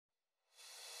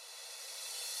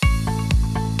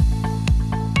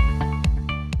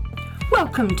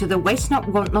Welcome to the Waste Not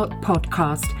Want Not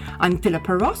podcast. I'm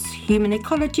Philippa Ross, human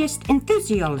ecologist,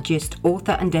 enthusiologist,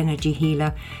 author and energy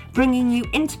healer, bringing you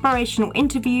inspirational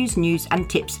interviews, news and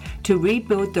tips to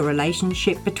rebuild the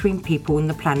relationship between people and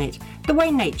the planet the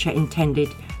way nature intended,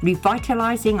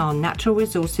 revitalising our natural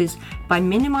resources by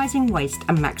minimising waste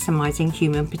and maximising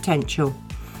human potential.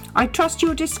 I trust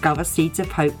you'll discover seeds of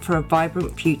hope for a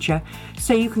vibrant future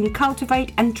so you can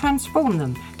cultivate and transform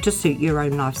them to suit your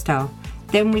own lifestyle.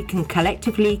 Then we can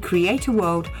collectively create a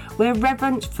world where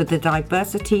reverence for the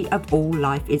diversity of all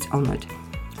life is honoured.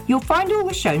 You'll find all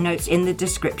the show notes in the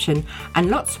description and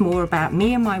lots more about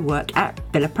me and my work at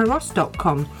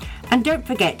philippaross.com. And don't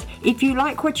forget, if you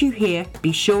like what you hear,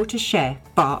 be sure to share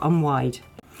far and wide.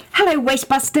 Hello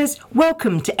Wastebusters,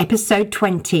 welcome to episode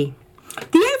 20.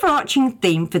 The overarching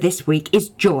theme for this week is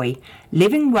joy,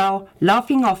 living well,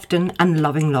 laughing often and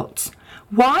loving lots.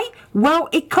 Why? Well,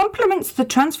 it complements the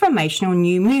transformational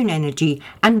new moon energy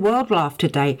and World Laughter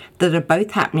Day that are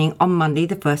both happening on Monday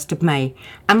the 1st of May.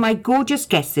 And my gorgeous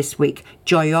guest this week,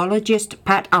 joyologist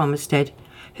Pat Armistead,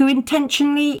 who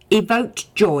intentionally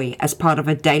evoked joy as part of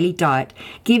her daily diet,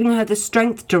 giving her the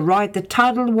strength to ride the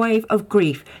tidal wave of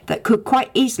grief that could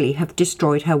quite easily have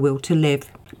destroyed her will to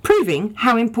live. Proving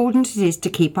how important it is to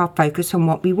keep our focus on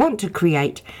what we want to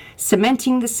create,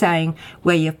 cementing the saying,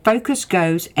 where your focus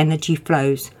goes, energy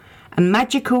flows. A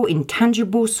magical,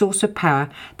 intangible source of power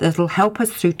that'll help us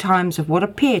through times of what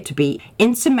appear to be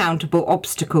insurmountable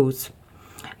obstacles.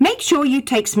 Make sure you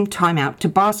take some time out to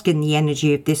bask in the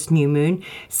energy of this new moon,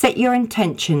 set your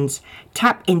intentions,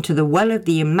 tap into the well of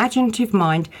the imaginative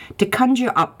mind to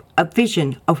conjure up a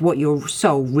vision of what your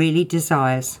soul really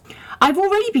desires. I've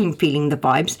already been feeling the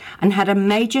vibes and had a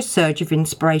major surge of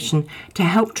inspiration to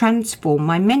help transform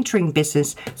my mentoring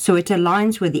business so it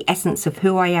aligns with the essence of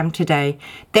who I am today.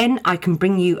 Then I can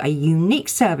bring you a unique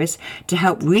service to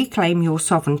help reclaim your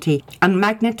sovereignty and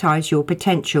magnetize your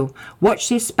potential. Watch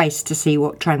this space to see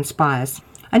what transpires.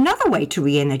 Another way to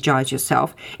re-energize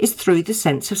yourself is through the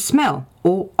sense of smell,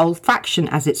 or olfaction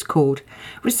as it's called.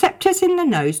 Receptors in the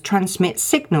nose transmit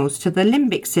signals to the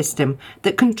limbic system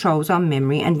that controls our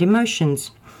memory and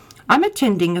emotions. I'm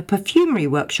attending a perfumery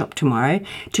workshop tomorrow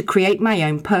to create my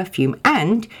own perfume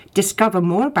and discover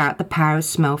more about the power of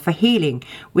smell for healing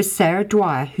with Sarah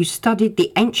Dwyer, who studied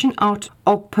the ancient art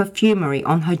of perfumery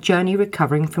on her journey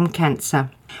recovering from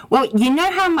cancer. Well, you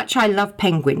know how much I love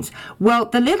penguins. Well,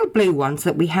 the little blue ones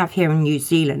that we have here in New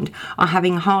Zealand are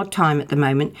having a hard time at the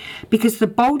moment because the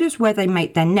boulders where they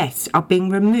make their nests are being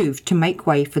removed to make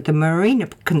way for the marina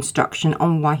construction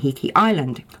on Waiheke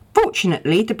Island.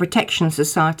 Fortunately, the Protection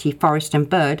Society Forest and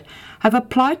Bird have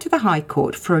applied to the High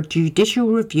Court for a judicial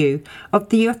review of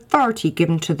the authority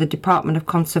given to the Department of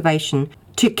Conservation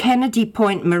to Kennedy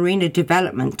Point Marina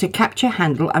Development to capture,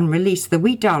 handle and release the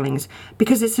wee darlings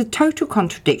because it's a total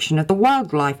contradiction of the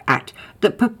Wildlife Act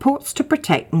that purports to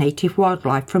protect native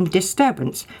wildlife from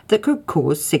disturbance that could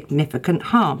cause significant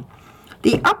harm.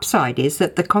 The upside is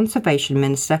that the Conservation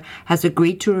Minister has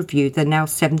agreed to review the now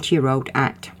 70-year-old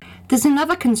Act. There's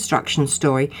another construction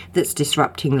story that's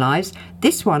disrupting lives.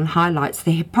 This one highlights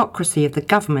the hypocrisy of the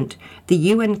government, the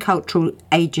UN Cultural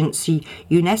Agency,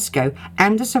 UNESCO,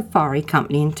 and the safari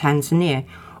company in Tanzania.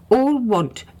 All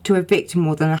want to evict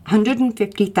more than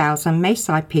 150,000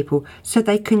 Maasai people so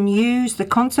they can use the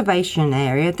conservation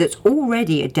area that's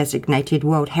already a designated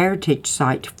World Heritage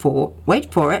Site for,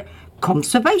 wait for it,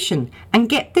 conservation. And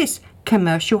get this,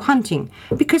 commercial hunting,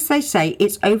 because they say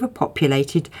it's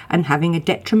overpopulated and having a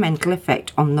detrimental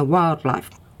effect on the wildlife.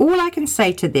 All I can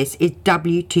say to this is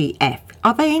WTF.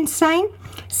 Are they insane?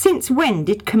 Since when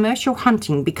did commercial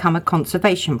hunting become a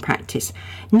conservation practice?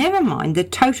 Never mind the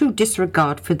total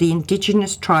disregard for the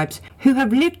indigenous tribes who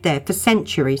have lived there for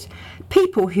centuries,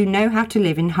 people who know how to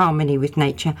live in harmony with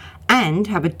nature and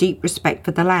have a deep respect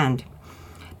for the land.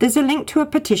 There's a link to a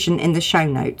petition in the show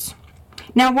notes.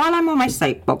 Now, while I'm on my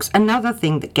soapbox, another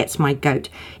thing that gets my goat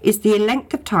is the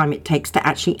length of time it takes to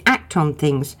actually act on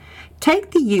things.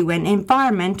 Take the UN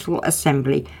Environmental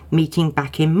Assembly meeting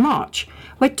back in March,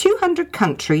 where 200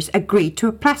 countries agreed to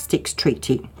a plastics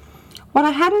treaty. What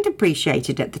I hadn't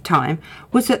appreciated at the time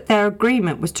was that their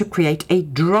agreement was to create a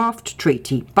draft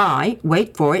treaty by,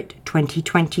 wait for it,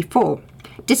 2024.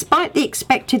 Despite the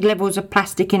expected levels of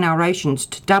plastic in our oceans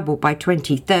to double by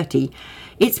 2030,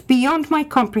 it's beyond my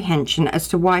comprehension as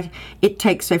to why it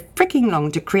takes so freaking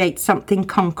long to create something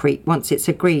concrete once it's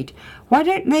agreed. Why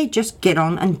don't they just get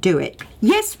on and do it?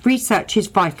 Yes, research is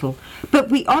vital, but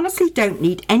we honestly don't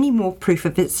need any more proof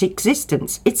of its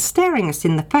existence. It's staring us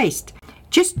in the face.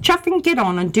 Just chuff and get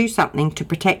on and do something to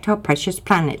protect our precious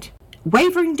planet.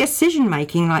 Wavering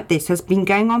decision-making like this has been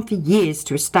going on for years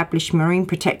to establish marine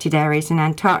protected areas in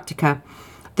Antarctica,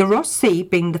 the Ross Sea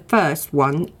being the first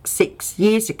one 6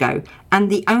 years ago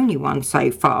and the only one so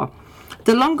far.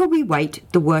 The longer we wait,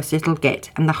 the worse it'll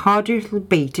get and the harder it'll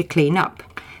be to clean up.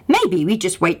 Maybe we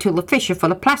just wait till the fish are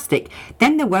full of plastic,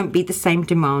 then there won't be the same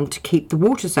demand to keep the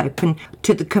waters open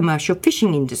to the commercial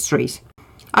fishing industries.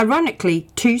 Ironically,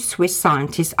 2 Swiss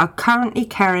scientists are currently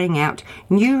carrying out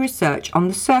new research on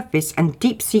the surface and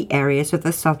deep sea areas of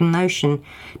the Southern Ocean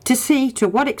to see to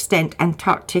what extent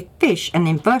Antarctic fish and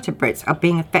invertebrates are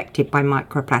being affected by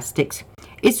microplastics.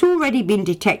 It's already been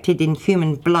detected in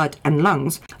human blood and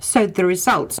lungs, so the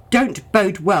results don't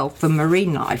bode well for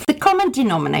marine life. The common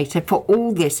denominator for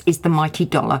all this is the mighty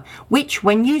dollar, which,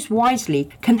 when used wisely,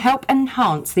 can help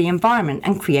enhance the environment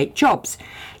and create jobs.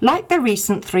 Like the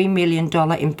recent $3 million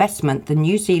investment the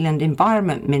New Zealand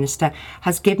Environment Minister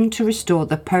has given to restore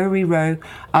the Porirua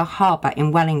Harbour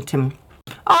in Wellington.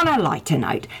 On a lighter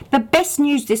note, the best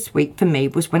news this week for me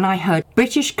was when I heard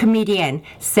British comedian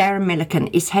Sarah Millican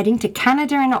is heading to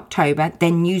Canada in October,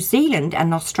 then New Zealand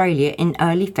and Australia in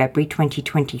early February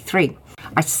 2023.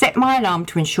 I set my alarm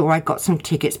to ensure I got some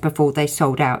tickets before they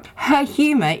sold out. Her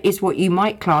humour is what you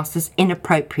might class as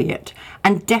inappropriate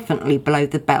and definitely below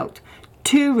the belt.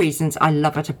 2 reasons I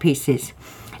love her to pieces.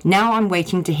 Now I'm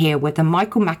waiting to hear whether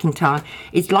Michael McIntyre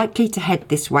is likely to head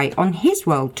this way on his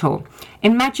world tour.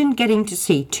 Imagine getting to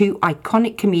see 2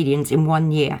 iconic comedians in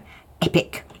 1 year.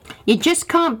 Epic. You just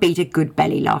can't beat a good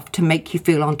belly laugh to make you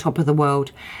feel on top of the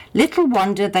world. Little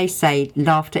wonder they say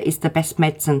laughter is the best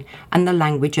medicine and the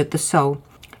language of the soul.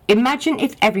 Imagine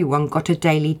if everyone got a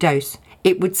daily dose.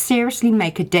 It would seriously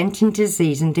make a dent in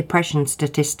disease and depression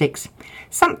statistics.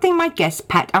 Something my guest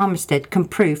Pat Armistead can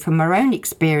prove from her own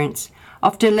experience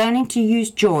after learning to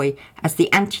use joy as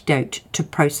the antidote to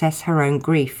process her own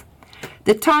grief.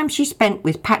 The time she spent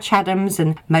with Patch Adams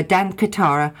and Madan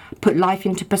Katara put life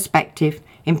into perspective,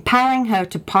 empowering her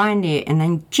to pioneer an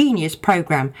ingenious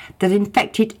program that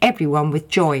infected everyone with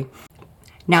joy.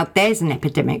 Now there's an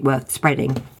epidemic worth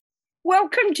spreading.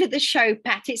 Welcome to the show,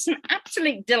 Pat. It's an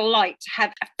absolute delight to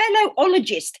have a fellow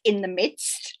ologist in the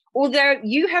midst, although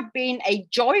you have been a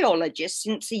joyologist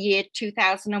since the year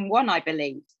 2001, I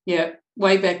believe. Yeah,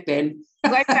 way back then.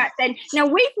 Way back then. Now,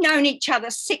 we've known each other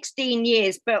 16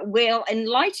 years, but we'll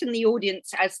enlighten the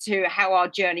audience as to how our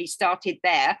journey started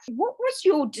there. What was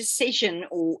your decision,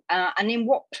 and in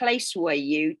what place were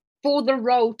you for the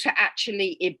role to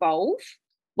actually evolve?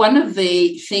 One of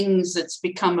the things that's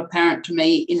become apparent to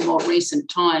me in more recent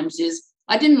times is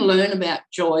I didn't learn about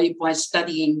joy by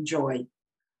studying joy.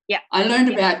 Yeah, I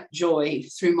learned about joy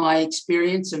through my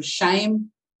experience of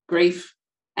shame, grief,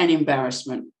 and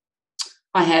embarrassment.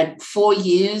 I had 4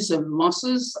 years of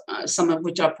losses, some of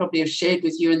which I probably have shared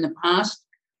with you in the past.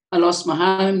 I lost my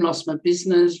home, lost my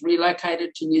business,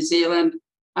 relocated to New Zealand,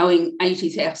 owing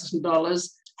 $80,000,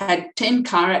 had 10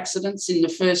 car accidents in the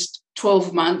first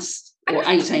 12 months or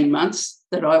 18 months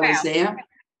that I was there.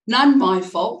 None my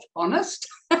fault, honest.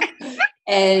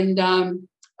 And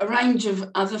a range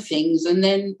of other things. And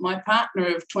then my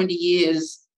partner of 20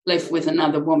 years left with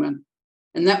another woman.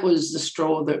 And that was the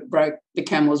straw that broke the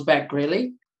camel's back,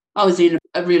 really. I was in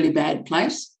a really bad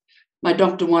place. My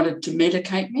doctor wanted to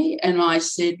medicate me, and I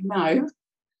said, no,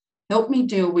 help me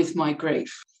deal with my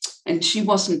grief. And she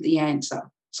wasn't the answer.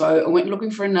 So I went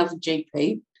looking for another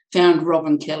GP, found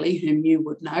Robin Kelly, whom you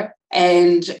would know,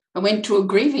 and I went to a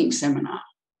grieving seminar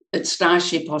at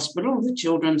Starship Hospital, the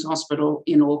Children's Hospital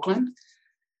in Auckland,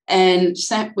 and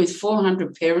sat with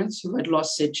 400 parents who had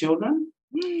lost their children.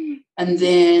 And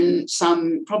then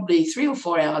probably 3 or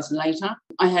 4 hours later,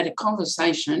 I had a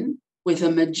conversation with a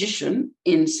magician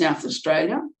in South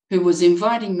Australia who was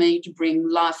inviting me to bring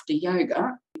laughter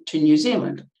yoga to New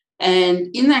Zealand.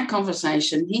 And in that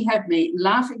conversation, he had me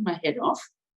laughing my head off,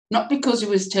 not because he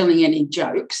was telling any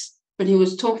jokes, but he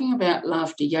was talking about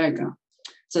laughter yoga.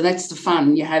 So that's the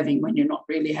fun you're having when you're not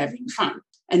really having fun.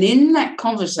 And in that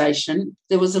conversation,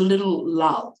 there was a little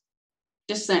lull,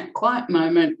 just that quiet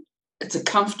moment. It's a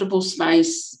comfortable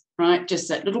space, right? Just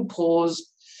that little pause.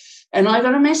 And I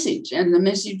got a message, and the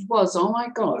message was, oh, my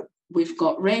God, we've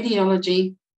got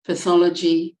radiology,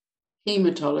 pathology,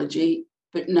 hematology,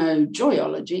 but no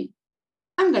joyology.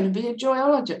 I'm going to be a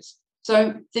joyologist.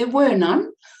 So there were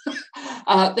none.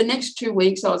 The next 2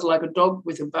 weeks, I was like a dog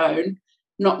with a bone,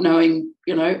 not knowing,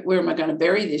 where am I going to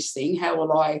bury this thing? How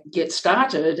will I get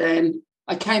started? And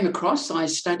I came across, I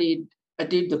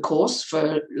did the course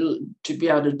to be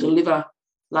able to deliver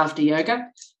laughter yoga,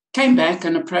 came back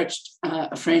and approached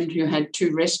a friend who had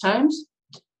 2 rest homes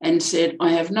and said,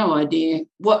 I have no idea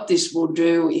what this will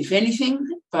do, if anything,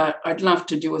 but I'd love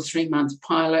to do a 3-month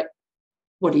pilot.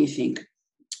 What do you think?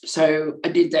 So I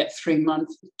did that 3-month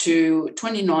to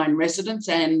 29 residents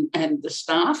and the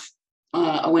staff.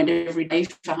 I went every day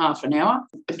for half an hour.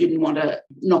 I didn't want to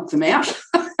knock them out.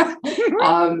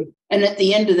 And at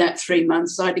the end of that 3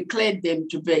 months, I declared them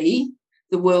to be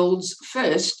the world's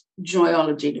first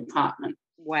joyology department.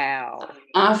 Wow.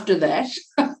 After that,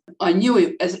 I knew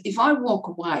it, as if I walk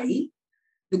away,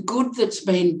 the good that's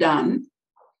been done,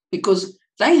 because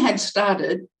they had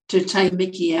started to take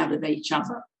Mickey out of each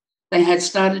other. They had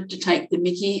started to take the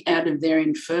Mickey out of their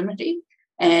infirmity,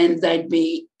 and they'd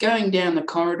be going down the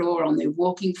corridor on their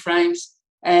walking frames,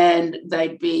 and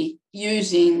they'd be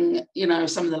using,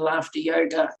 some of the laughter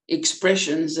yoga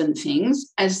expressions and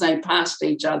things as they passed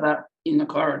each other in the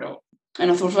corridor. And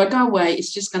I thought, if I go away,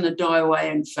 it's just going to die away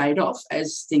and fade off,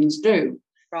 as things do.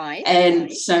 Right.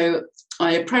 And so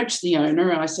I approached the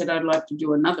owner. I said, I'd like to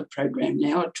do another program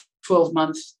now, a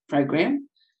 12-month program.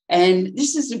 And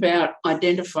this is about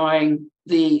identifying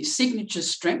the signature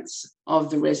strengths of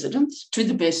the residents to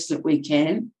the best that we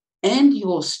can, and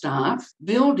your staff,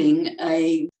 building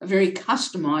a very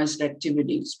customised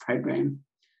activities program.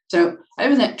 So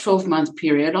over that 12-month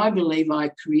period, I believe I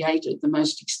created the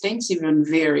most extensive and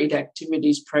varied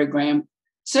activities program,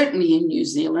 certainly in New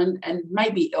Zealand and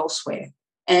maybe elsewhere.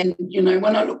 And,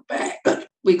 when I look back,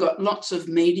 we got lots of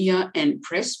media and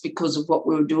press because of what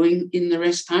we were doing in the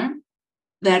rest home.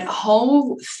 That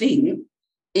whole thing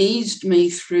eased me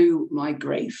through my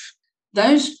grief.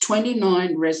 Those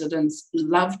 29 residents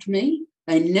loved me.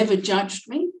 They never judged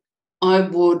me. I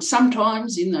would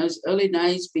sometimes in those early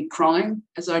days be crying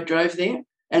as I drove there,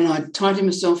 and I'd tidy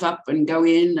myself up and go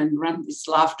in and run this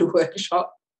laughter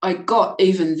workshop. I got,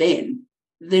 even then,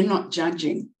 they're not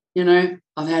judging.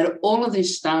 I've had all of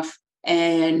this stuff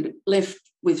and left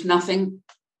with nothing,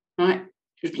 right?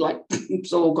 Just like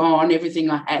it's all gone. Everything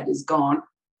I had is gone.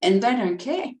 And they don't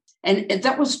care. And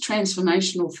that was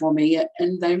transformational for me.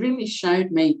 And they really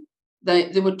showed me.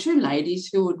 There were 2 ladies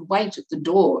who would wait at the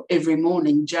door every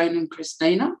morning, Joan and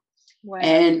Christina, wow.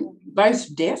 And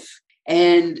both deaf.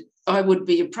 And I would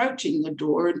be approaching the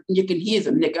door and you can hear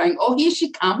them. They're going, oh, here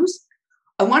she comes.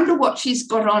 I wonder what she's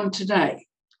got on today.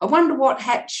 I wonder what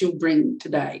hat she'll bring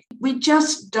today. We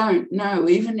just don't know,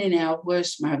 even in our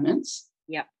worst moments,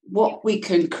 what we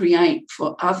can create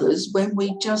for others when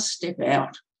we just step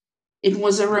out. It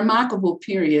was a remarkable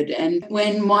period. And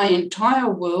when my entire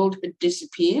world had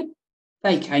disappeared,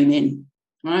 they came in,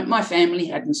 right? My family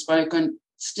hadn't spoken,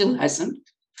 still hasn't,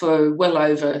 for well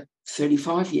over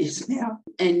 35 years now.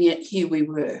 And yet here we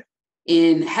were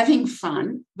in having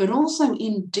fun, but also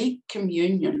in deep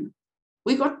communion.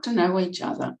 We got to know each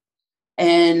other.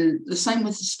 And the same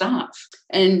with the staff.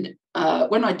 And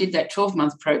when I did that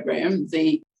 12-month program,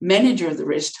 the manager of the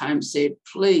rest home said,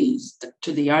 please,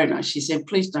 to the owner, she said,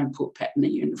 please don't put Pat in a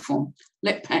uniform.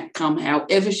 Let Pat come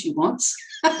however she wants.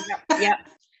 Yeah.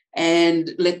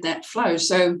 And let that flow.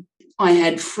 So I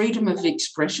had freedom of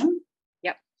expression,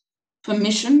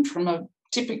 permission from a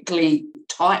typically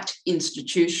tight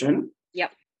institution.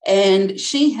 And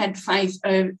she had faith,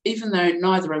 even though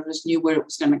neither of us knew where it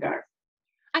was going to go.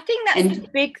 I think that's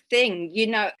a big thing,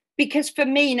 because for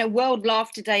me, World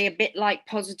Laughter Day, a bit like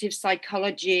positive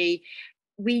psychology,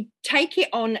 we take it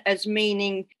on as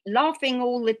meaning laughing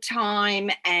all the time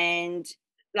and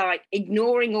like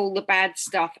ignoring all the bad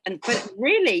stuff. But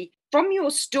really, from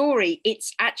your story,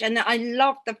 it's actually, and I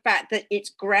love the fact that it's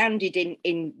grounded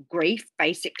in grief,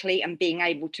 basically, and being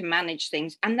able to manage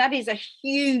things. And that is a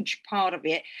huge part of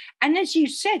it. And as you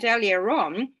said earlier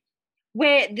on,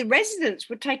 where the residents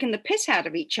were taking the piss out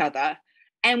of each other,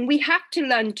 and we have to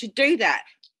learn to do that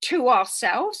to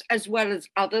ourselves as well as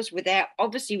others without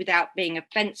being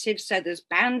offensive. So there's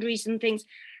boundaries and things.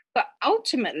 But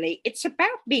ultimately, it's about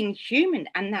being human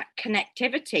and that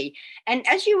connectivity. And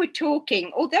as you were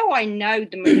talking, although I know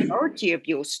the majority of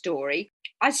your story,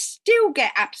 I still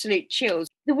get absolute chills.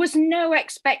 There was no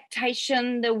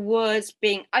expectation. There was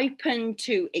being open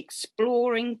to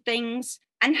exploring things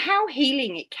and how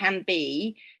healing it can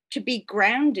be to be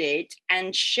grounded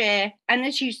and share. And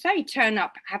as you say, turn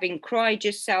up having cried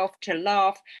yourself, to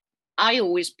laugh. I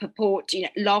always purport,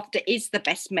 laughter is the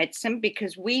best medicine,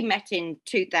 because we met in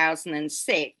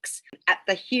 2006 at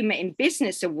the Humour in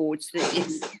Business Awards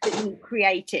that you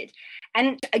created.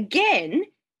 And again,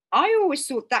 I always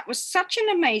thought that was such an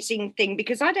amazing thing,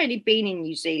 because I'd only been in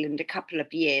New Zealand a couple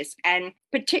of years. And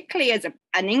particularly as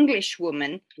an English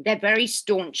woman, they're very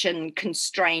staunch and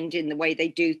constrained in the way they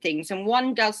do things. And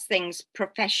one does things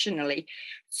professionally.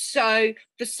 So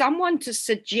for someone to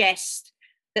suggest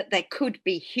that there could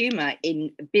be humour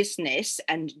in business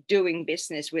and doing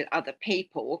business with other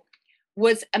people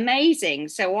was amazing.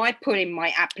 So I put in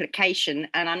my application,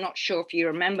 and I'm not sure if you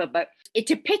remember, but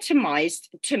it epitomized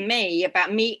to me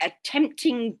about me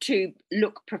attempting to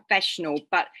look professional,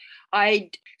 but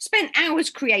I'd spent hours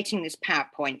creating this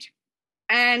PowerPoint,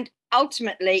 and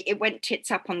ultimately it went tits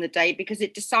up on the day because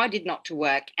it decided not to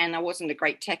work, and I wasn't a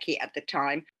great techie at the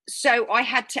time. So I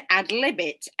had to ad-lib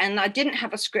it, and I didn't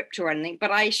have a script or anything,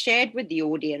 but I shared with the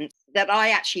audience that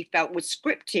I actually felt was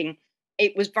scripting.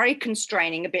 It was very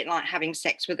constraining, a bit like having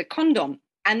sex with a condom.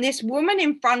 And this woman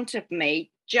in front of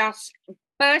me just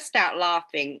burst out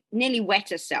laughing, nearly wet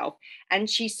herself. And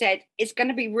she said, it's going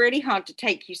to be really hard to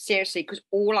take you seriously because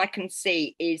all I can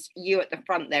see is you at the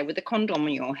front there with a condom on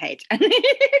your head.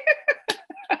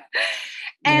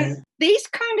 And these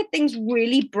kind of things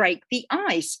really break the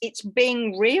ice. It's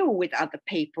being real with other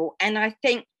people. And I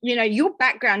think, you know, your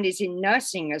background is in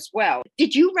nursing as well.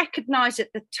 Did you recognize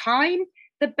at the time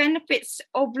the benefits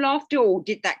of laughter, or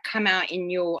did that come out in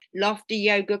your laughter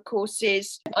yoga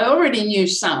courses? I already knew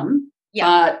some,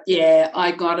 but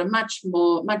I got a much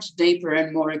deeper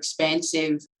and more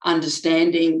expansive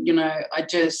understanding. You know,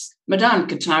 Madan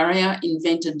Kataria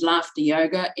invented laughter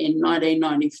yoga in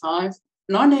 1995.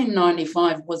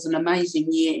 1995 was an amazing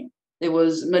year. There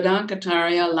was Madan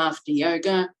Kataria, laughter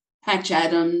yoga, Patch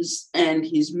Adams and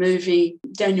his movie,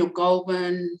 Daniel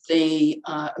Goldman, the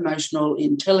emotional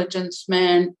intelligence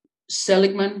man,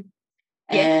 Seligman,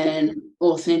 and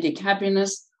Authentic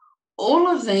Happiness. All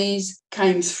of these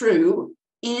came through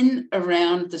in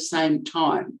around the same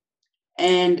time.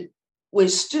 And we're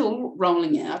still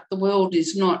rolling out. The world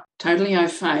is not totally au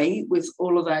fait with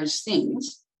all of those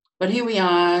things. But here we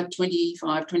are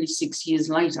 25, 26 years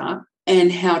later,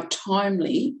 and how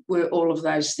timely were all of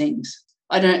those things.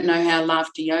 I don't know how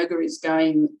laughter yoga is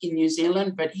going in New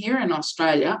Zealand, but here in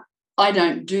Australia, I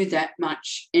don't do that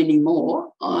much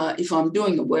anymore. If I'm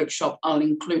doing a workshop, I'll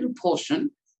include a portion,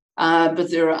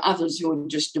 but there are others who are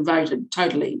just devoted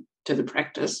totally to the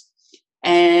practice.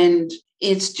 And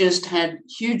it's just had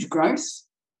huge growth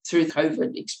through the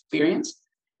COVID experience.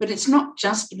 But it's not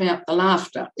just about the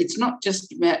laughter. It's not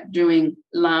just about doing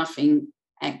laughing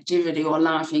activity or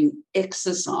laughing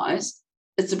exercise.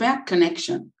 It's about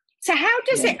connection. So how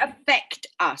does it affect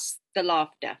us, the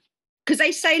laughter? Because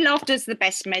they say laughter is the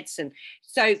best medicine.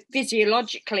 So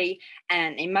physiologically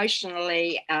and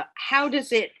emotionally, how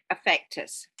does it affect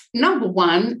us? Number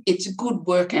one, it's a good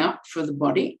workout for the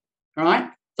body, right?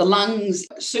 The lungs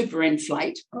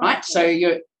superinflate, right? So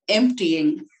you're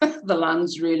emptying the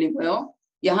lungs really well.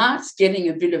 Your heart's getting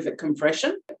a bit of a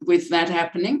compression with that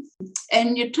happening,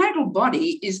 and your total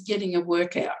body is getting a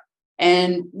workout.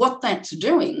 And what that's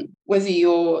doing, whether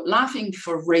you're laughing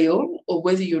for real or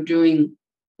whether you're doing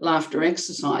laughter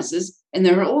exercises, and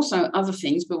there are also other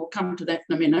things, but we'll come to that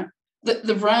in a minute,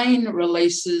 the brain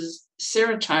releases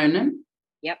serotonin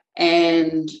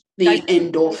and the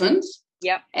endorphins.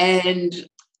 And,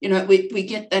 you know, we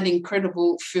get that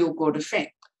incredible feel-good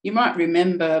effect. You might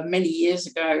remember many years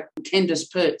ago, Candace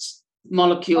Pert's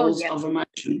molecules of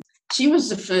emotion. She was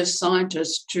the first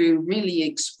scientist to really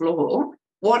explore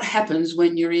what happens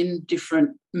when you're in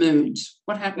different moods,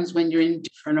 what happens when you're in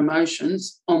different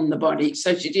emotions on the body.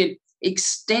 So she did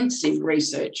extensive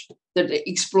research that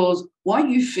explores why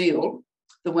you feel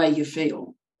the way you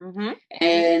feel.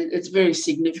 And it's very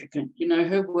significant. You know,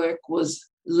 her work was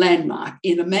landmark.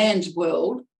 In a man's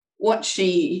world, what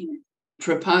she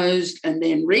proposed and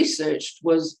then researched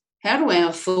was, how do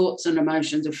our thoughts and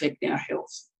emotions affect our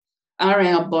health? Are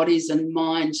our bodies and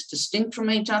minds distinct from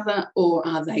each other, or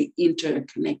are they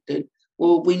interconnected?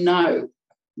 Well, we know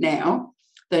now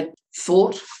that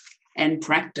thought and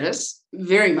practice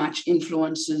very much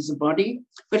influences the body,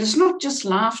 but it's not just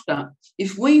laughter.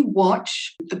 If we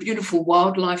watch a beautiful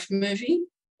wildlife movie,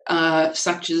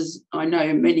 such as I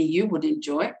know many of you would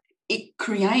enjoy, it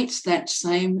creates that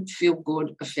same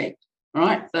feel-good effect,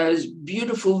 right? Those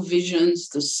beautiful visions,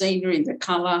 the scenery, the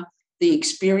colour, the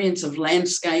experience of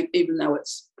landscape, even though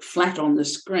it's flat on the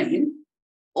screen,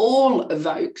 all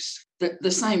evokes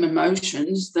the same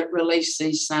emotions that release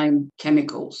these same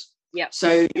chemicals.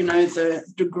 So, you know, the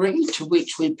degree to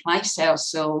which we place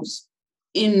ourselves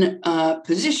in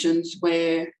positions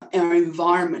where our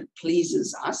environment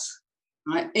pleases us,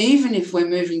 right? Even if we're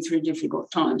moving through difficult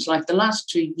times, like the last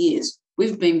 2 years,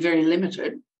 we've been very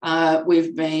limited.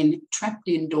 We've been trapped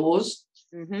indoors,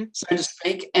 so to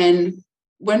speak. And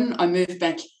when I moved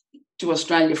back to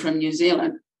Australia from New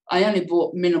Zealand, I only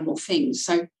bought minimal things.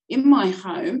 So in my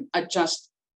home are just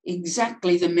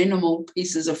exactly the minimal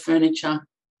pieces of furniture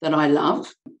that I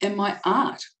love and my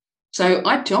art. So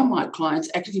I tell my clients,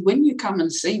 actually, when you come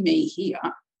and see me here,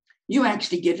 you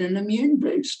actually get an immune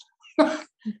boost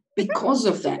because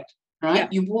of that, right?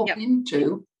 Yep. You walk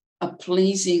into a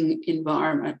pleasing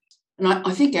environment. And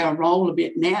I think our role a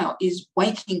bit now is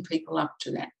waking people up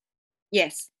to that.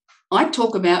 Yes. I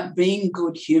talk about being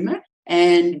good-humoured,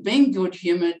 and being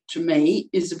good-humoured to me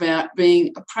is about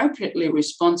being appropriately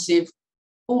responsive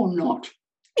or not.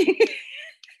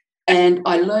 And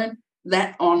I learned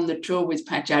that on the tour with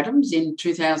Patch Adams in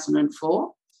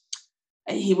 2004.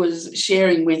 He was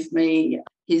sharing with me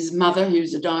his mother,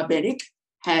 who's a diabetic,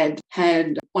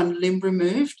 had one limb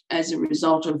removed as a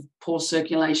result of poor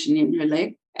circulation in her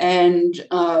leg. And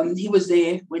he was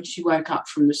there when she woke up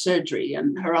from the surgery,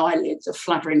 and her eyelids are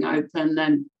fluttering open,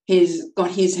 and he's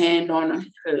got his hand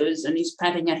on hers and he's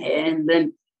patting her hand,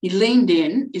 and he leaned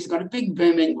in. He's got a big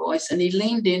booming voice, and he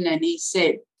leaned in and he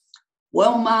said,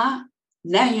 "Well, Ma,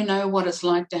 now you know what it's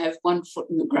like to have one foot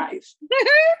in the grave."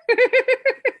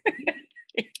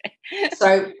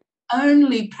 So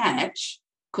only Patch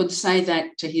could say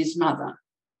that to his mother,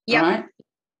 right?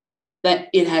 That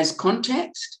it has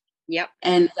context. Yep.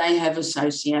 And they have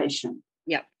association.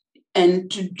 Yep. And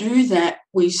to do that,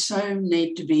 we so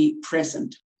need to be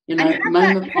present. You know, and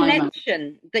have that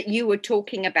connection that you were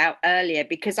talking about earlier,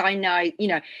 because I know,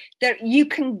 that you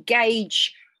can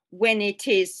gauge when it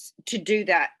is to do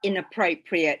that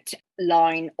inappropriate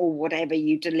line or whatever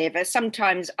you deliver.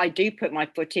 Sometimes I do put my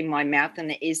foot in my mouth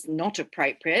and it is not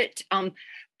appropriate.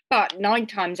 But 9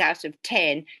 times out of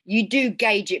 10, you do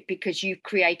gauge it because you've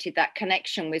created that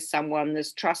connection with someone.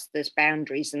 There's trust, there's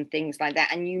boundaries and things like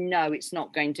that. And it's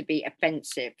not going to be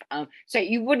offensive. So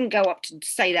you wouldn't go up to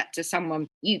say that to someone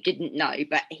you didn't know,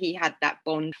 but he had that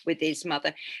bond with his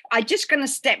mother. I'm just going to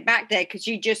step back there because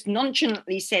you just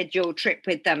nonchalantly said your trip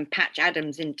with Patch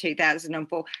Adams in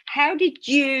 2004. How did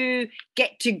you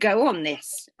get to go on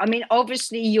this? I mean,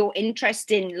 obviously your interest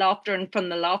in laughter, and from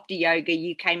the laughter yoga,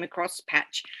 you came across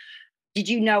Patch. Did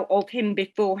you know of him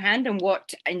beforehand, and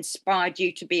what inspired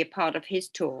you to be a part of his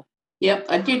tour? Yep,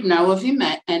 I did know of him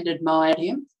and admired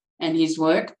him and his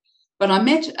work. But I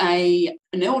met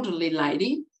an elderly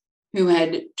lady who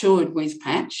had toured with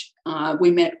Patch.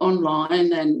 We met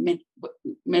online and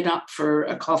met up for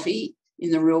a coffee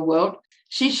in the real world.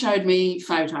 She showed me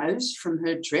photos from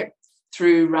her trip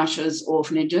through Russia's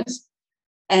orphanages.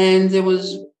 And there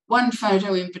was one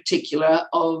photo in particular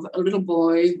of a little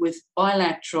boy with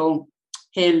bilateral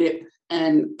hair lip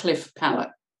and cleft palate.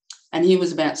 And he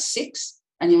was about 6,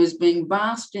 and he was being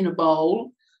bathed in a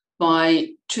bowl by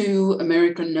 2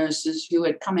 American nurses who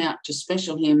had come out to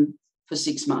special him for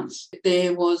 6 months.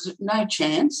 There was no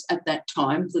chance at that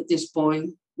time that this boy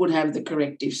would have the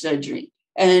corrective surgery.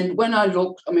 And when I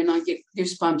looked, I mean, I get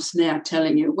goosebumps now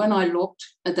telling you, when I looked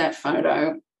at that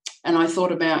photo and I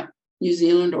thought about New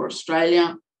Zealand or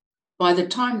Australia, by the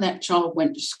time that child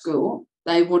went to school,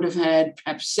 they would have had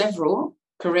perhaps several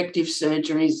corrective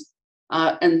surgeries,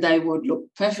 and they would look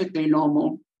perfectly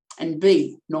normal and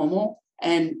be normal,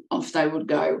 and off they would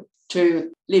go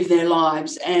to live their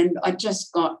lives. And I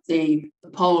just got the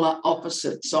polar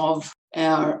opposites of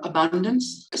our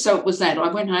abundance. So it was that.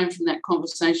 I went home from that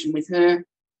conversation with her,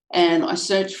 and I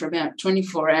searched for about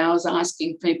 24 hours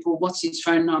asking people, what's his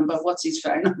phone number? What's his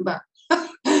phone number?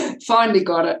 Finally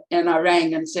got it, and I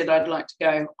rang and said I'd like to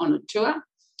go on a tour.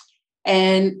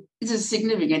 And this is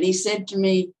significant. He said to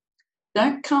me,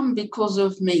 "Don't come because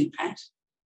of me, Pat.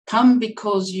 Come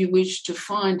because you wish to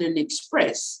find and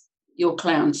express your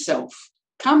clown self.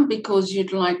 Come because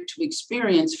you'd like to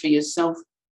experience for yourself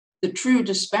the true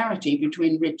disparity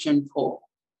between rich and poor.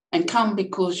 And come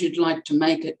because you'd like to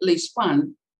make at least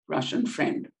one Russian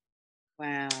friend."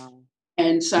 Wow.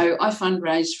 And so I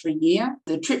fundraised for a year.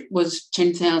 The trip was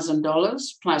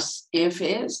 $10,000 plus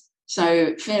airfares,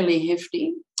 so fairly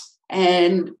hefty.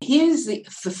 And here's the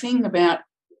thing about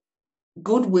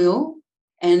goodwill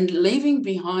and leaving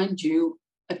behind you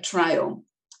a trail.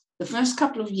 The first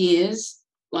couple of years,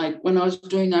 like when I was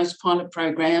doing those pilot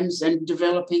programs and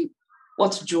developing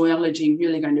what's joyology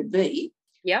really going to be,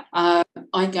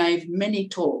 I gave many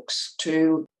talks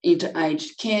to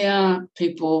inter-aged care,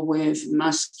 people with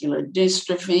muscular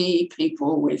dystrophy,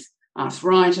 people with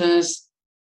arthritis,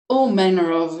 all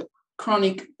manner of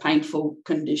chronic painful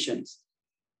conditions.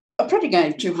 I probably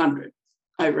gave 200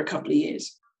 over a couple of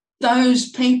years.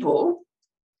 Those people,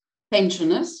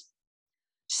 pensioners,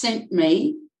 sent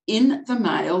me in the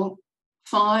mail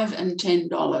 $5 and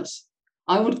 $10.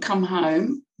 I would come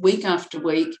home week after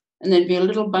week, and there'd be a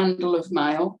little bundle of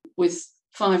mail with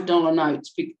 $5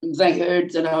 notes. They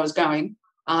heard that I was going,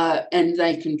 and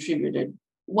they contributed.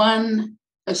 One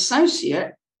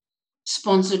associate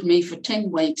sponsored me for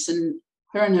 10 weeks, and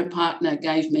her and her partner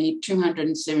gave me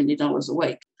 $270 a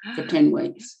week for 10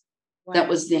 weeks. Wow. That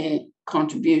was their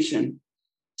contribution.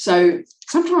 So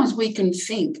sometimes we can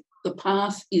think the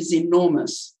path is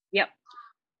enormous. Yep.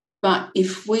 But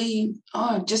if we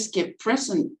just get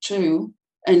present to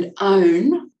and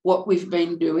own what we've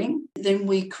been doing, then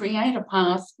we create a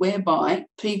path whereby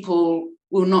people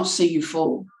will not see you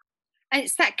fall. And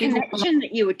it's that connection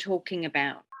that you were talking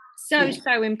about.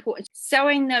 So important.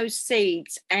 Sowing those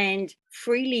seeds and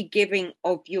freely giving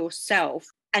of yourself.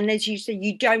 And as you said,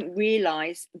 you don't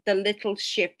realise the little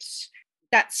shifts,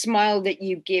 that smile that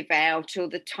you give out or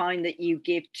the time that you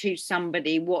give to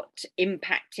somebody, what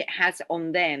impact it has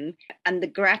on them. And the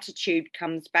gratitude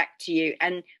comes back to you.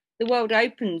 And the world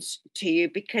opens to you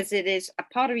because it is a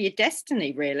part of your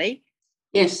destiny, really.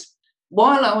 Yes.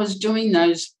 While I was doing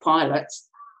those pilots,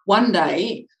 one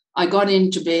day I got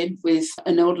into bed with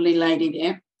an elderly lady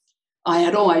there. I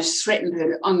had always threatened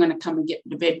her, I'm going to come and get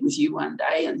into bed with you one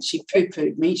day, and she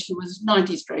poo-pooed me. She was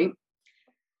 93.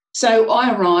 So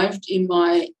I arrived in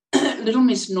my little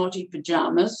Miss Naughty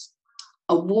pyjamas,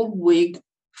 a wool wig,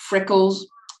 freckles,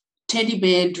 teddy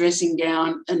bear dressing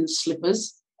gown and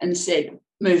slippers, and said,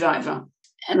 move over.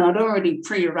 And I'd already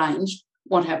prearranged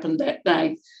what happened that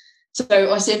day.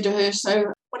 So I said to her,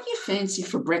 so what do you fancy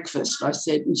for breakfast? I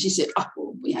said, and she said, oh,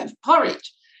 well, we have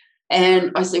porridge.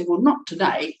 And I said, well, not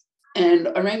today. And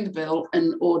I rang the bell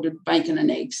and ordered bacon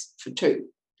and eggs for 2,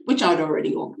 which I'd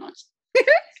already organised.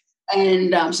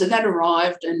 And so that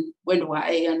arrived and went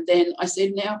away. And then I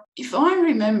said, now, if I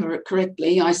remember it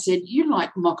correctly, I said, you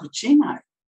like mochaccino.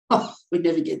 Oh, we'd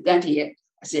never get that here.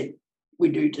 I said, we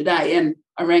do today. And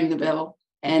I rang the bell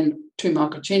and 2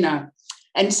 mochaccino.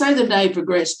 And so the day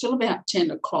progressed till about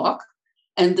 10 o'clock,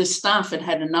 and the staff had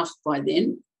had enough by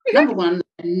then. Number one,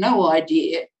 no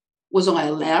idea, was I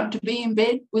allowed to be in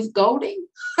bed with Goldie?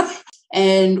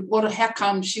 And how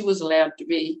come she was allowed to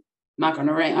be mucking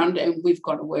around and we've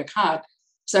got to work hard?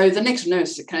 So the next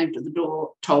nurse that came to the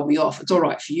door told me off. It's all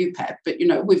right for you, Pat, but,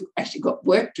 we've actually got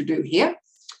work to do here.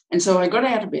 And so I got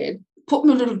out of bed, put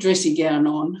my little dressy gown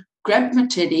on, grabbed my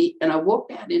teddy, and I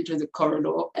walked out into the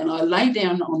corridor and I lay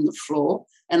down on the floor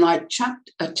and I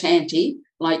chucked a tanty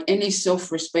like any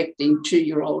self-respecting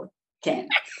 2-year-old can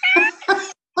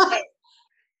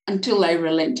until they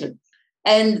relented.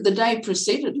 And the day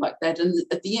proceeded like that. And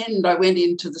at the end, I went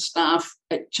into the staff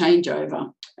at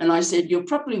changeover and I said, you're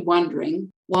probably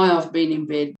wondering why I've been in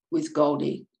bed with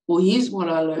Goldie. Well, here's what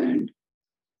I learned.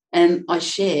 And I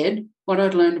shared what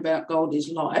I'd learned about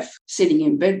Goldie's life sitting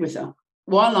in bed with her.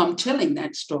 While I'm telling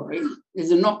that story,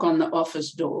 there's a knock on the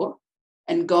office door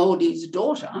and Goldie's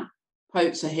daughter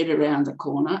pokes her head around the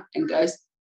corner and goes,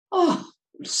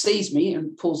 sees me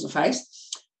and pulls a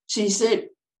face. She said,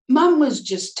 Mum was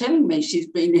just telling me she's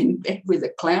been in bed with a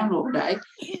clown all day,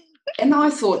 and I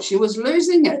thought she was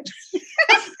losing it.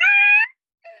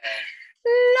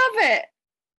 Love it.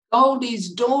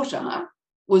 Goldie's daughter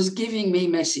was giving me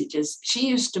messages. She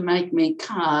used to make me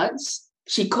cards.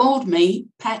 She called me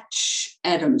Patch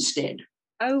Armistead.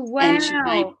 Oh, wow. And she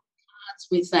made cards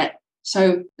with that.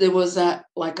 So there was a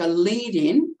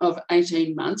lead-in of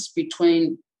 18 months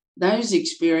between those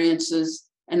experiences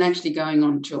and actually going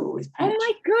on tour with Patch. Oh,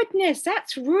 my goodness,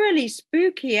 that's really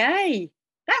spooky, eh?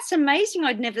 That's amazing.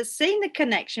 I'd never seen the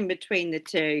connection between the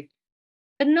two.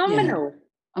 Phenomenal. Yeah,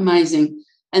 amazing.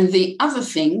 And the other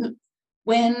thing,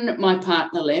 when my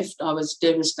partner left, I was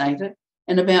devastated.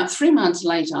 And about 3 months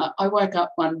later, I woke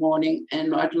up one morning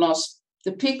and I'd lost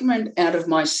the pigment out of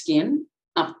my skin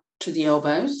up to the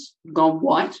elbows, gone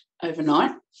white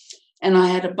overnight, and I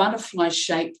had a butterfly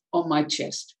shape on my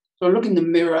chest. So I look in the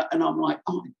mirror and I'm like,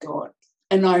 oh, my God.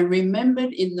 And I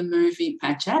remembered in the movie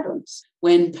Patch Adams,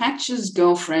 when Patch's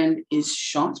girlfriend is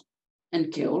shot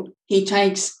and killed, he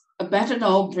takes a battered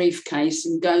old briefcase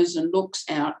and goes and looks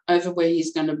out over where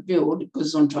he's going to build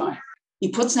Gesundheit. He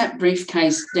puts that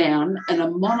briefcase down and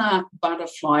a monarch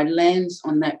butterfly lands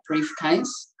on that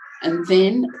briefcase and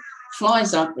then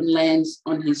flies up and lands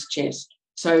on his chest.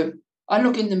 So I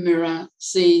look in the mirror,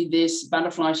 see this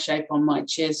butterfly shape on my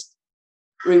chest,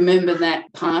 remember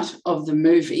that part of the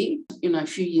movie. A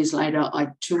few years later, I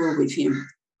tour with him.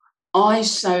 I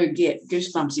so get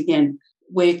goosebumps again.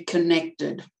 We're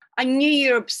connected. I knew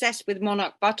you were obsessed with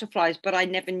monarch butterflies, but I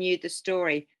never knew the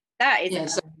story. That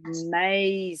is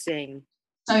amazing.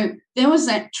 So there was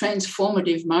that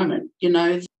transformative moment.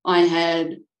 I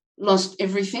had lost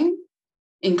everything,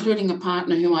 including a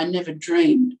partner who I never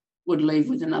dreamed would leave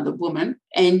with another woman.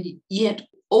 And yet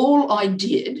all I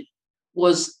did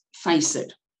was face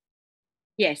it.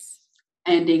 Yes.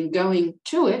 And in going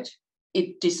to it,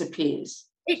 it disappears.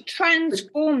 It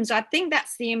transforms. I think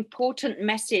that's the important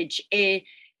message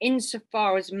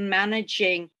insofar as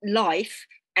managing life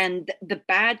and the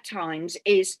bad times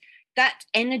is that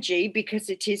energy, because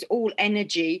it is all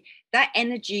energy, that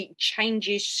energy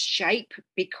changes shape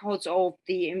because of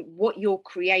what you're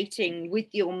creating with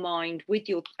your mind, with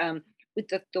your with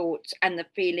the thoughts and the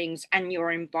feelings and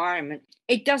your environment.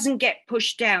 It doesn't get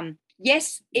pushed down.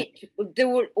 Yes, there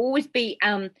will always be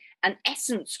an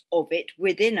essence of it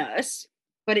within us,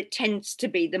 but it tends to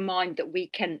be the mind that we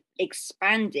can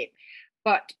expand it.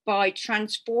 But by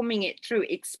transforming it through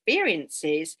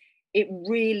experiences, it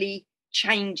really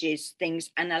changes things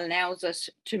and allows us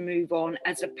to move on,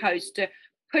 as opposed to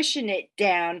pushing it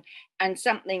down and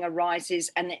something arises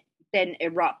and it then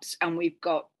erupts and we've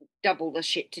got double the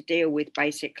shit to deal with,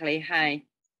 basically. Hey.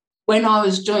 When I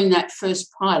was doing that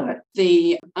first pilot,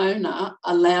 the owner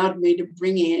allowed me to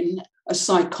bring in a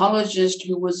psychologist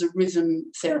who was a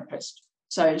rhythm therapist.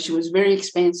 So she was very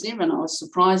expensive, and I was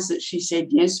surprised that she said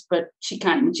yes, but she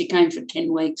came, and she came for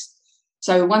 10 weeks.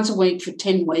 So once a week for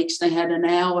 10 weeks, they had an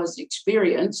hour's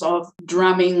experience of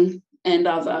drumming and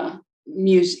other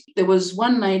music. There was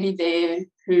one lady there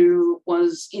who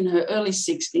was in her early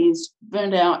 60s,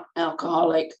 burnt out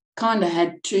alcoholic, kind of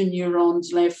had 2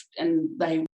 neurons left, and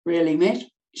they rarely met.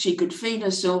 She could feed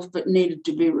herself but needed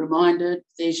to be reminded,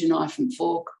 there's your knife and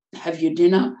fork, have your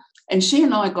dinner. And she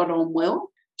and I got on well.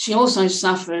 She also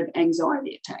suffered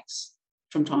anxiety attacks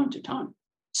from time to time.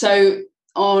 So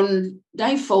on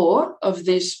day 4 of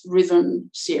this rhythm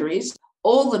series,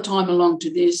 all the time along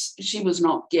to this, she was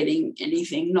not getting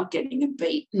anything, not getting a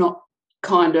beat, not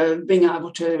kind of being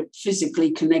able to physically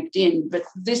connect in. But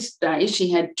this day she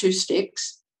had 2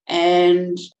 sticks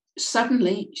and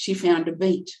suddenly she found a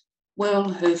beat. Well,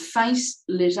 her face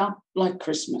lit up like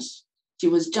Christmas. She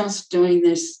was just doing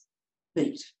this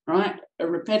beat, right? A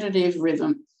repetitive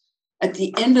rhythm. At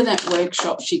the end of that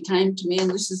workshop, she came to me,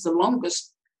 and this is one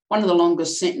of the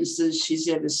longest sentences she's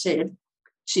ever said.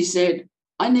 She said,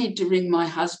 I need to ring my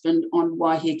husband on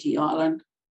Waiheke Island.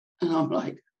 And I'm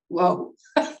like, whoa,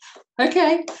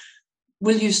 okay.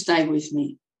 Will you stay with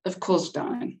me? Of course,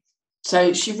 darling.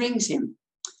 So she rings him.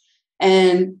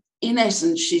 And in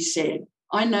essence, she said,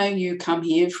 I know you come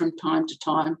here from time to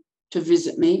time to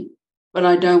visit me, but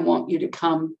I don't want you to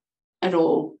come at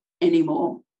all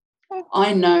anymore.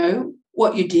 I know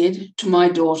what you did to my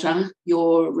daughter,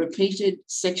 your repeated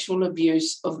sexual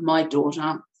abuse of my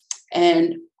daughter,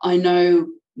 and I know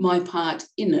my part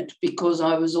in it because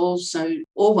I was also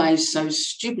always so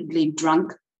stupidly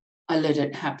drunk, I let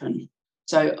it happen.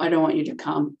 So I don't want you to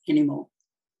come anymore.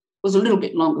 It was a little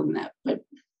bit longer than that, but...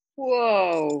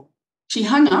 Whoa. She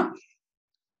hung up,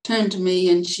 turned to me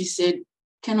and she said,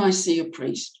 can I see a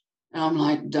priest? And I'm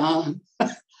like, darling.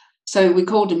 So we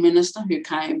called a minister who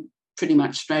came pretty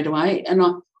much straight away, and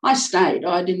I stayed.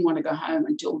 I didn't want to go home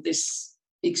until this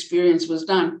experience was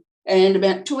done. And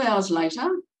about 2 hours later,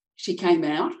 she came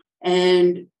out,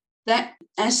 and that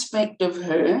aspect of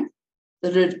her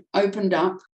that had opened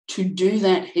up to do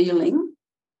that healing,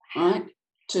 right,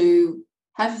 to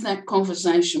have that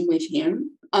conversation with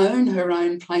him, own her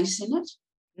own place in it,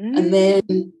 and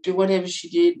then do whatever she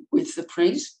did with the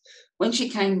priest. When she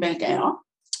came back out,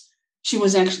 she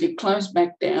was actually closed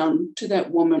back down to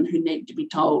that woman who needed to be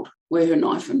told where her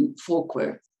knife and fork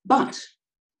were. But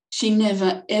she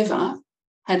never, ever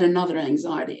had another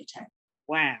anxiety attack.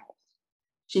 Wow.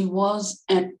 She was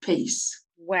at peace.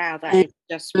 Wow, that is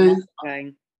just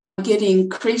mind-blowing. Getting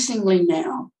increasingly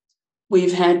now,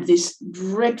 we've had this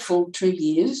dreadful 2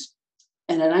 years,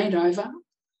 and it ain't over.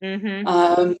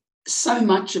 Mm-hmm. So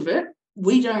much of it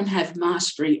we don't have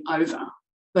mastery over,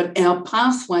 but our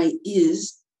pathway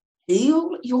is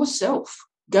heal yourself.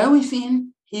 Go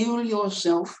within, heal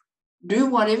yourself, do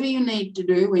whatever you need to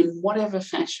do in whatever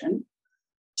fashion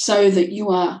so that you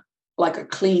are like a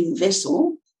clean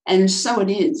vessel, and so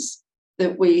it is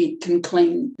that we can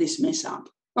clean this mess up,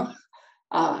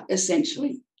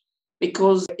 essentially.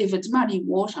 Because if it's muddy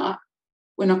water,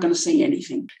 we're not going to see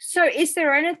anything. So is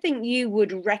there anything you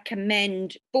would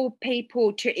recommend for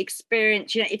people to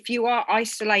experience, if you are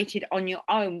isolated on your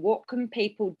own, what can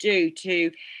people do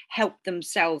to help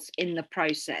themselves in the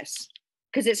process?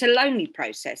 Because it's a lonely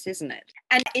process, isn't it?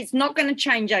 And it's not going to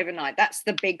change overnight. That's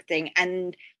the big thing.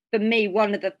 And for me,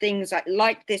 one of the things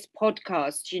like this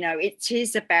podcast, it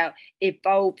is about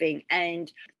evolving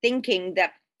and thinking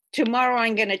that tomorrow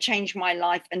I'm going to change my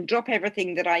life and drop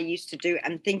everything that I used to do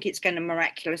and think it's going to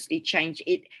miraculously change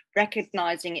it,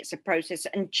 recognizing it's a process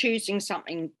and choosing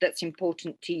something that's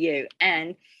important to you.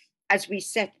 And as we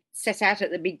set out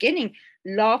at the beginning,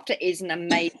 laughter is an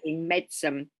amazing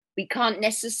medicine. We can't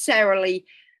necessarily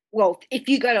well, if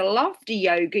you go to laughter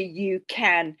yoga, you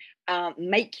can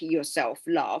make yourself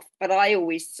laugh. But I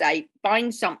always say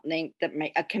find something that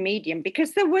make a comedian,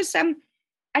 because there was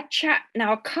a chap,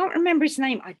 now I can't remember his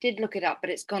name. I did look it up, but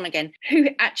it's gone again, who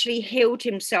actually healed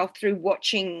himself through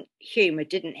watching humour,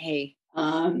 didn't he?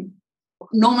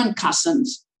 Norman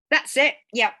Cousins. That's it.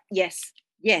 Yeah. Yes.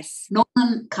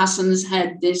 Norman Cousins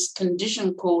had this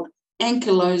condition called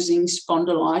ankylosing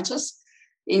spondylitis,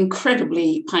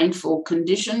 incredibly painful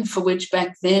condition for which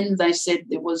back then they said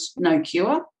there was no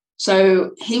cure.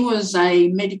 So he was a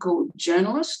medical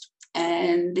journalist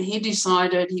and he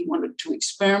decided he wanted to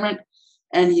experiment,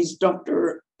 and his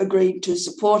doctor agreed to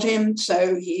support him.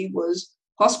 So he was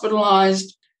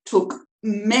hospitalised, took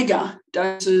mega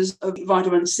doses of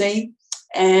vitamin C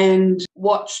and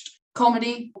watched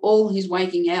comedy all his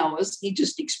waking hours. He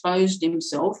just exposed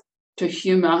himself to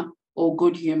humour or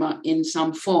good humour in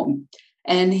some form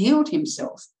and healed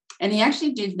himself. And he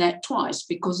actually did that twice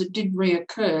because it did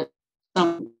reoccur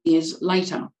some years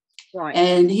later. Right.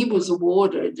 And he was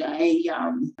awarded a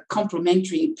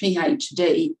complimentary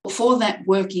PhD for that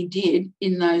work he did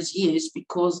in those years,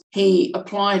 because he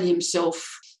applied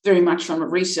himself very much from a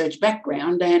research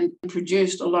background and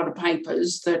produced a lot of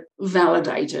papers that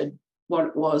validated what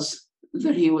it was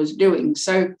that he was doing.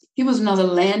 So he was another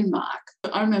landmark.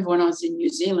 I remember when I was in New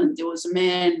Zealand, there was a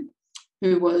man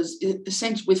who was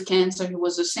essentially with cancer, who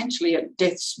was essentially at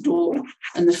death's door,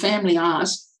 and the family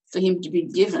asked for him to be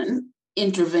given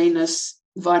intravenous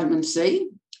vitamin C,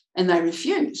 and they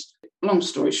refused. Long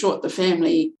story short, the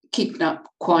family kicked up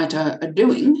quite a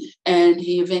doing, and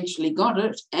he eventually got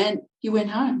it and he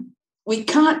went home. We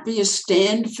can't be a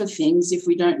stand for things if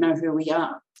we don't know who we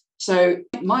are. So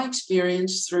my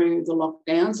experience through the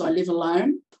lockdowns, I live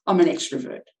alone. I'm an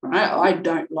extrovert, right? I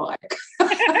don't like,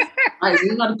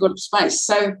 I'm not a good space.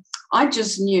 So I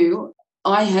just knew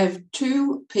I have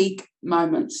two peak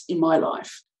moments in my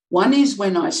life. One is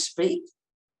when I speak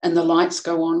and the lights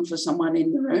go on for someone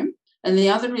in the room. And the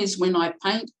other is when I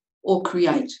paint or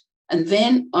create. And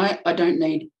then I don't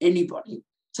need anybody.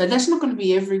 So that's not going to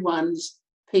be everyone's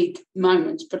peak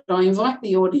moments, but I invite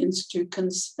the audience to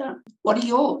consider, what are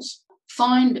yours?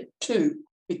 Find two,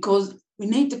 because we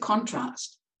need the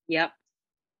contrast. Yep.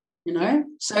 You know,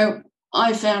 so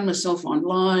I found myself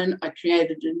online. I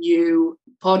created a new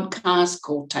podcast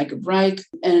called Take a Break,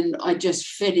 and I just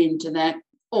fed into that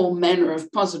all manner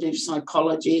of positive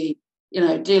psychology, you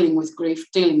know, dealing with grief,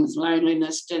 dealing with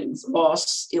loneliness, dealing with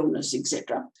loss, illness,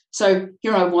 etc. So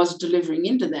here I was delivering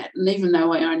into that. And even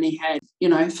though I only had, you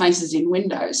know, faces in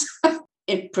windows,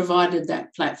 it provided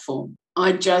that platform.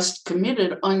 I just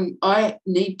committed, I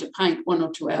need to paint 1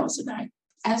 or 2 hours a day.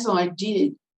 As I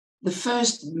did, the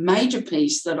first major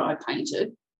piece that I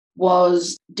painted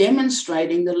was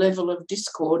demonstrating the level of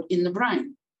discord in the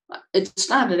brain. It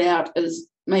started out as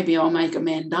maybe I'll make a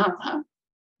mandala,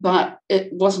 but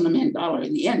it wasn't a mandala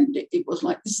in the end. It was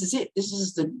like, this is it. This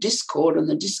is the discord and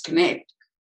the disconnect,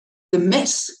 the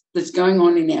mess that's going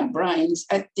on in our brains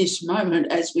at this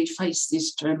moment as we face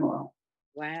this turmoil.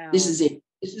 Wow. This is it.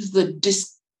 This is the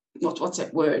what's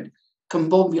that word?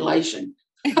 Combobulation.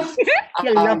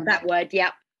 You love that word,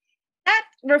 yeah. That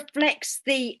reflects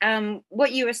the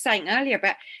what you were saying earlier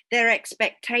about their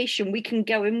expectation. We can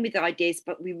go in with ideas,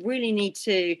 but we really need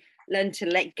to learn to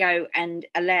let go and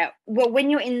allow. Well, when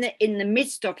you're in the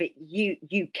midst of it,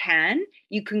 you can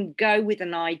go with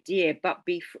an idea, but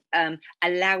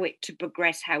allow it to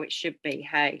progress how it should be.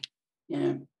 Hey,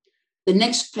 yeah. The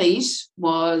next piece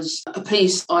was a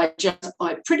piece I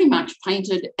pretty much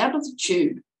painted out of the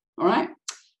tube. All right,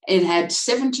 it had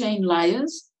 17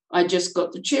 layers. I just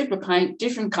got the tube of paint,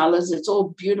 different colours. It's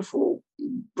all beautiful,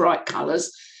 bright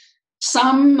colours.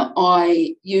 Some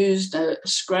I used a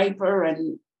scraper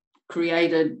and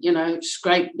created, you know,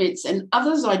 scrape bits, and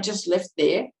others I just left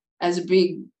there as a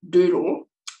big doodle.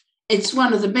 It's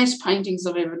one of the best paintings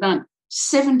I've ever done.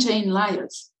 17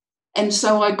 layers. And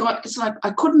so it's like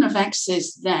I couldn't have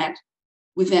accessed that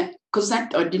without, because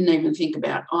that I didn't even think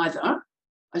about either.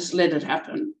 I just let it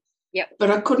happen. Yep.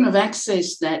 But I couldn't have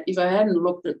accessed that if I hadn't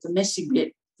looked at the messy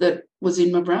bit that was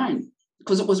in my brain,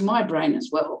 because it was my brain as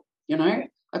well, you know.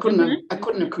 I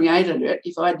couldn't have created it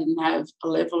if I didn't have a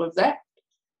level of that.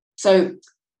 So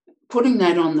putting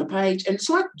that on the page, and it's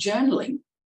like journaling.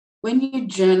 When you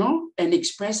journal and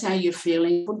express how you're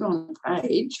feeling, put it on the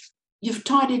page, you've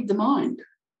tidied the mind.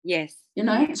 Yes. You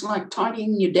know, it's like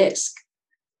tidying your desk.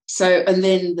 So, and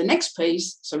then the next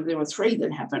piece, so there were 3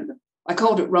 that happened. I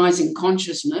called it Rising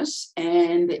Consciousness,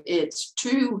 and it's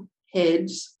 2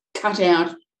 heads cut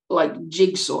out like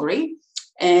jigsaw-y,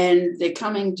 and they're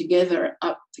coming together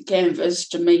up the canvas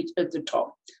to meet at the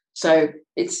top. So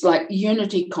it's like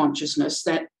unity consciousness,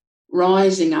 that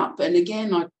rising up. And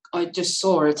again, I just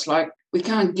saw it's like we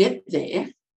can't get there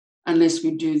unless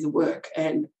we do the work.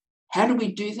 And how do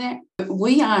we do that?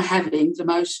 We are having the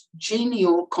most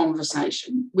genial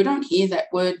conversation. We don't hear that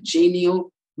word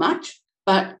genial much,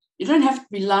 but you don't have to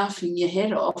be laughing your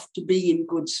head off to be in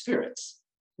good spirits.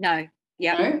 No,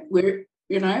 yeah.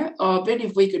 I bet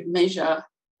if we could measure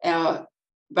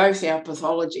both our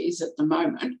pathologies at the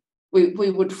moment,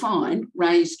 we would find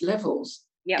raised levels.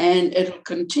 Yep. And it'll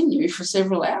continue for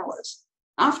several hours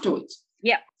afterwards.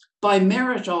 Yeah. By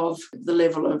merit of the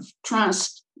level of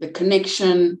trust, the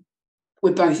connection,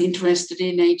 we're both interested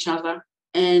in each other,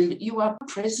 and you are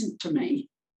present to me.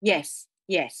 Yes,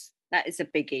 that is a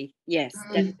biggie. Yes,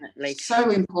 definitely. So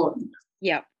important.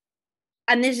 Yeah.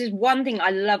 And this is one thing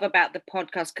I love about the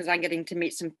podcast, because I'm getting to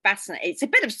meet some fascinating, it's a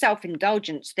bit of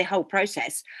self-indulgence, the whole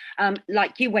process.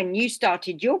 Like you, when you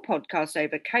started your podcast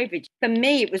over COVID, for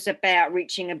me, it was about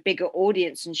reaching a bigger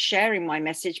audience and sharing my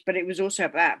message, but it was also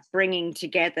about bringing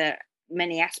together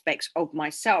many aspects of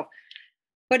myself.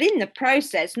 But in the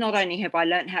process, not only have I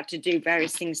learned how to do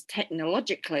various things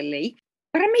technologically,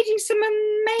 but I'm meeting some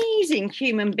amazing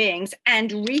human beings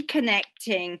and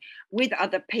reconnecting with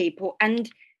other people. And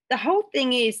the whole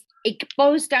thing is, it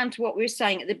boils down to what we were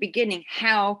saying at the beginning,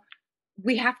 how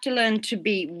we have to learn to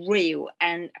be real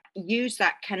and use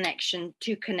that connection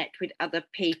to connect with other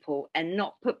people and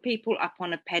not put people up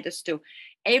on a pedestal.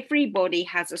 Everybody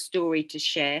has a story to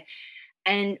share.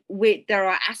 And there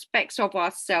are aspects of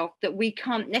ourselves that we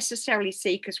can't necessarily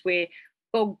see because we're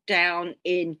bogged down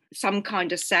in some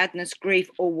kind of sadness, grief,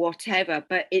 or whatever.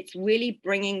 But it's really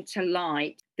bringing to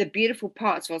light the beautiful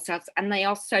parts of ourselves. And they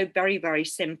are so very, very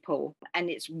simple. And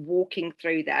it's walking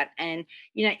through that. And,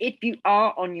 if you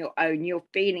are on your own, you're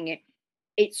feeling it.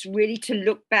 It's really to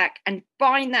look back and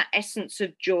find that essence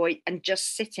of joy and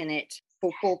just sit in it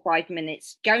for 4 or 5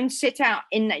 minutes. Go and sit out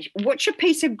in nature. Watch a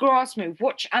piece of grass move.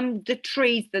 Watch the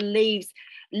trees, the leaves.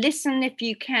 Listen if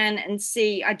you can and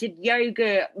see. I did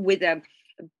yoga with a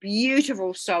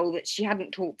beautiful soul that she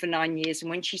hadn't taught for 9 years.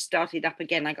 And when she started up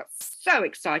again, I got so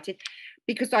excited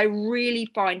because I really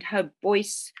find her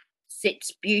voice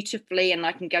sits beautifully and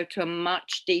I can go to a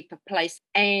much deeper place.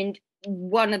 And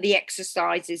one of the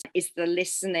exercises is the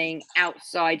listening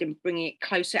outside and bringing it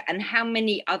closer, and how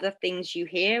many other things you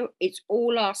hear. It's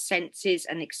all our senses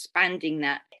and expanding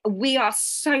that. We are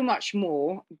so much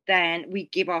more than we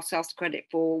give ourselves credit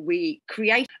for. We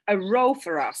create a role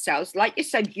for ourselves. Like you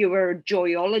said, you were a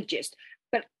joyologist,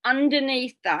 but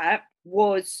underneath that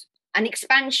was an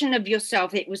expansion of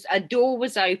yourself. It was a door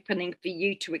was opening for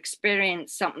you to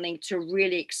experience something, to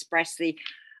really express the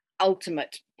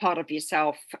ultimate part of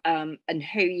yourself and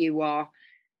who you are.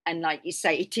 And like you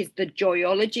say, it is the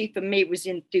joyology. For me, it was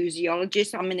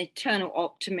enthusiologist. I'm an eternal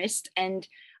optimist. And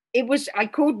I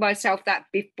called myself that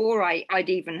before I'd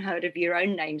even heard of your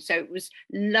own name. So it was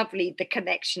lovely, the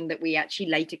connection that we actually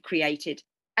later created.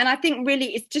 And I think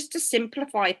really it's just to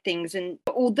simplify things. And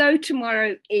although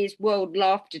tomorrow is World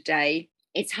Laughter Day,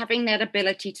 it's having that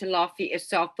ability to laugh at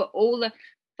yourself for all the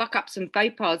fuck ups and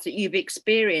faux pas that you've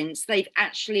experienced. They've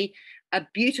actually a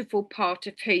beautiful part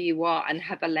of who you are and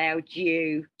have allowed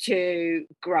you to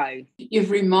grow.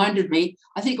 You've reminded me,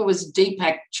 I think it was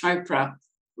Deepak Chopra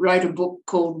wrote a book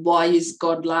called Why Is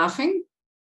God Laughing?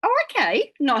 Oh,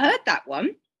 okay. Not heard that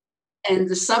one. And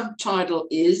the subtitle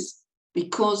is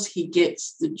Because He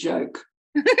Gets the Joke.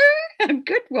 A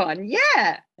good one,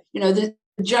 yeah. The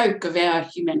joke of our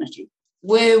humanity,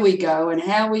 where we go and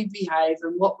how we behave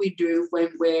and what we do when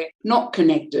we're not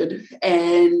connected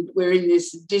and we're in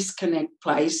this disconnect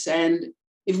place. And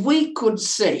if we could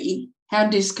see how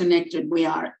disconnected we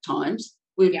are at times,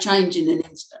 we'd change in an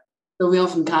instant, but we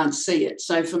often can't see it.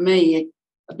 So for me,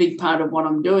 a big part of what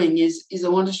I'm doing is I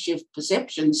want to shift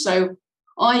perception. So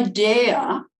I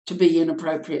dare to be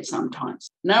inappropriate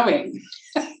sometimes, knowing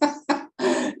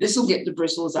this will get the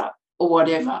bristles up or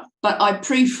whatever. But I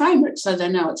pre-frame it so they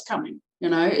know it's coming.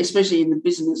 Especially in the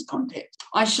business context.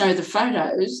 I show the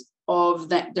photos of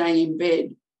that day in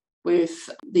bed with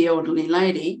the elderly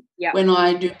lady when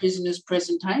I do business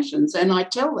presentations, and I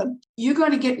tell them, you've got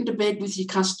to get into bed with your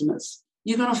customers.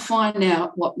 You've got to find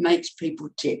out what makes people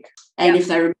tick. And if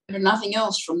they remember nothing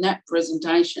else from that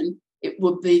presentation, it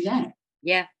would be that.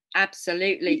 Yeah,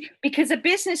 absolutely. Because a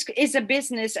business is a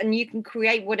business and you can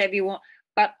create whatever you want.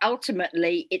 But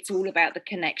ultimately, it's all about the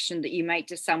connection that you make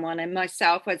to someone. And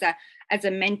myself as a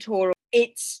mentor,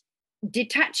 it's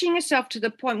detaching yourself to the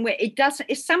point where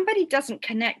if somebody doesn't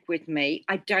connect with me,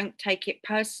 I don't take it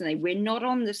personally. We're not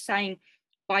on the same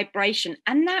vibration,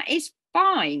 and that is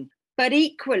fine. But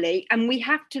equally, and we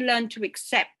have to learn to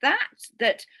accept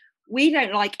that we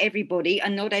don't like everybody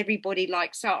and not everybody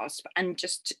likes us, and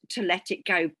just to let it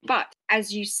go. But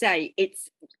as you say, it's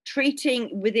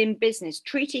treating within business,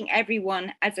 treating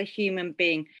everyone as a human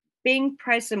being, being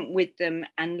present with them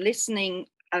and listening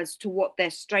as to what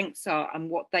their strengths are and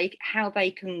how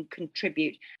they can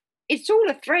contribute. It's all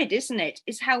a thread, isn't it?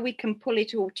 It's how we can pull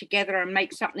it all together and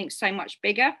make something so much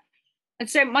bigger. And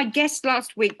so my guest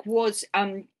last week was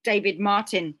David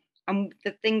Martin. And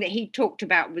the thing that he talked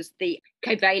about was the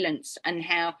covalence, and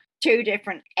how two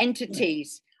different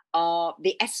entities are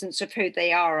the essence of who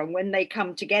they are. And when they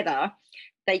come together,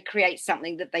 they create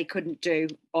something that they couldn't do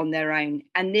on their own.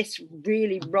 And this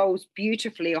really rolls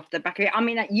beautifully off the back of it. I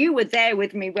mean, you were there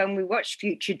with me when we watched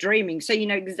Future Dreaming, so you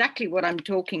know exactly what I'm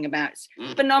talking about. It's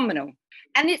phenomenal.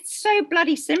 And it's so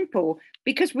bloody simple,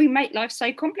 because we make life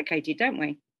so complicated, don't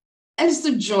we? As the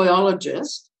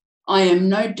joyologist, I am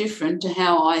no different to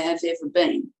how I have ever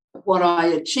been. What I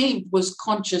achieved was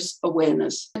conscious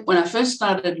awareness. When I first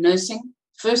started nursing,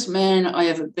 first man I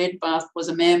ever bed bathed was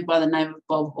a man by the name of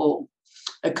Bob Hall.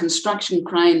 A construction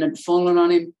crane had fallen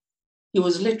on him. He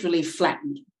was literally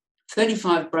flattened,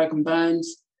 35 broken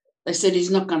bones. They said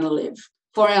he's not going to live.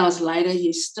 4 hours later,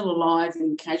 he's still alive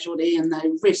in casualty, and they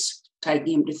risked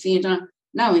taking him to theatre,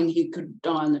 knowing he could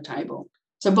die on the table.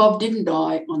 So Bob didn't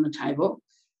die on the table.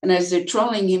 And as they're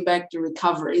trolling him back to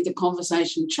recovery, the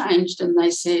conversation changed, and they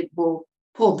said, well,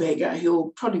 poor beggar, he'll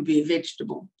probably be a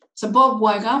vegetable. So Bob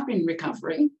woke up in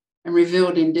recovery and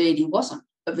revealed indeed he wasn't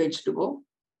a vegetable.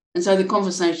 And so the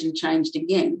conversation changed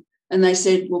again, and they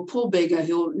said, well, poor beggar,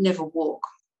 he'll never walk.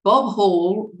 Bob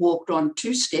Hall walked on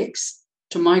 2 sticks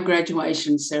to my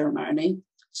graduation ceremony,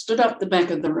 stood up the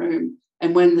back of the room,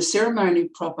 and when the ceremony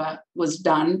proper was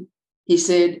done, he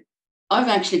said, I've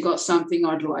actually got something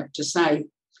I'd like to say.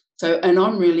 So, and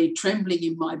I'm really trembling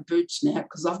in my boots now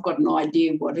because I've got an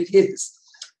idea what it is.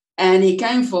 And he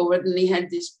came forward and he had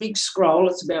this big scroll,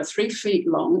 it's about 3 feet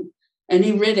long, and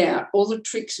he read out all the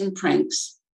tricks and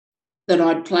pranks that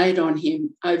I'd played on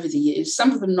him over the years.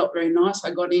 Some of them not very nice.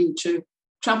 I got into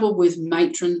trouble with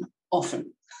matron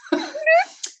often.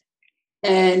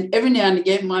 And every now and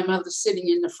again, my mother's sitting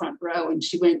in the front row and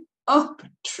she went, oh,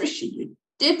 Patricia, you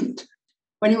didn't.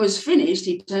 When he was finished,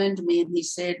 he turned to me and he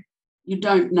said, you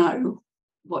don't know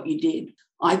what you did.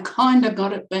 I kind of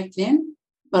got it back then,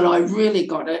 but I really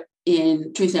got it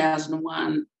in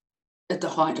 2001 at the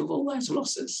height of all those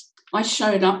losses. I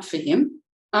showed up for him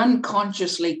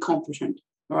unconsciously competent,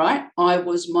 all right? I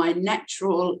was my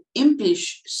natural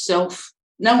impish self.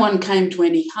 No one came to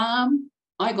any harm.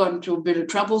 I got into a bit of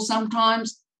trouble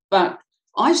sometimes, but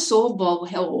I saw Bob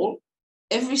Hall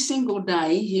every single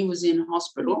day he was in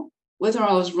hospital, whether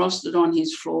I was rostered on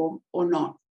his floor or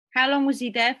not. How long was he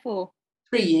there for?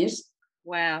 3 years.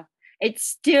 Wow. It's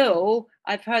still,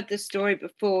 I've heard the story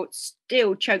before,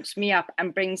 still chokes me up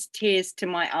and brings tears to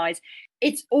my eyes.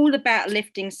 It's all about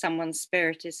lifting someone's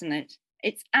spirit, isn't it?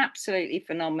 It's absolutely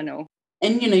phenomenal.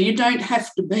 And, you know, you don't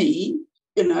have to be,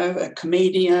 you know, a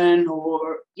comedian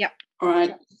or... Yep. All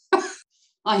right.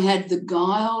 I had the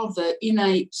guile, the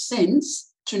innate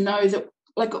sense to know that,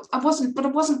 like, I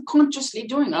wasn't consciously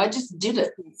doing it. I just did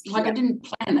it. Like, I didn't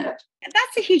plan it.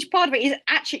 That's a huge part of it, is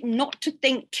actually not to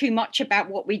think too much about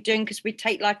what we're doing, because we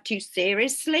take life too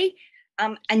seriously,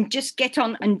 and just get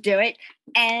on and do it.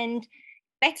 And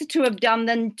better to have done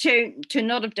than to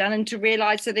not have done, and to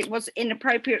realise that it was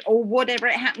inappropriate or whatever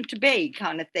it happened to be,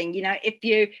 kind of thing. You know, if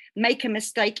you make a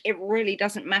mistake, it really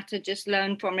doesn't matter. Just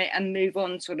learn from it and move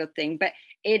on, sort of thing. But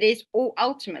it is all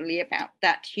ultimately about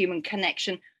that human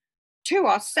connection to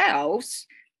ourselves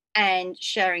and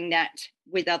sharing that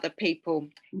with other people.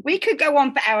 We could go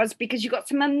on for hours because you've got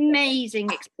some amazing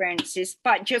experiences,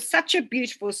 but you're such a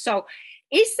beautiful soul.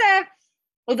 Is there,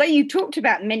 although you talked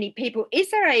about many people, is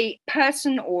there a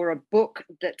person or a book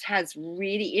that has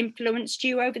really influenced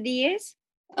you over the years?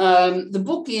 The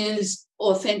book is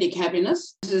Authentic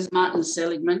Happiness. This is Martin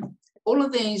Seligman. All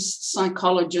of these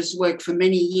psychologists worked for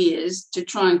many years to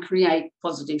try and create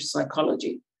positive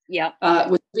psychology. Yeah. It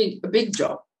was a big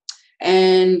job.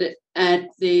 And at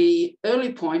the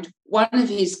early point, one of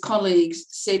his colleagues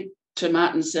said to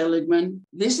Martin Seligman,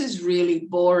 this is really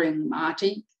boring,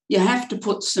 Marty. You have to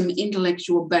put some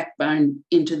intellectual backbone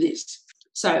into this.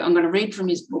 So I'm going to read from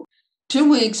his book. 2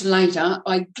 weeks later,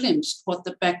 I glimpsed what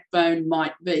the backbone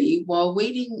might be while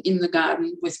weeding in the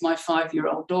garden with my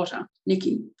 5-year-old daughter,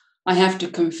 Nikki. I have to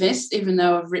confess, even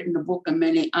though I've written a book and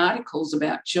many articles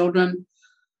about children,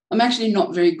 I'm actually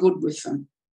not very good with them.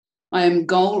 I am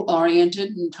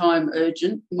goal-oriented and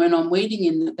time-urgent. When I'm weeding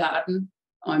in the garden,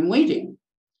 I'm weeding.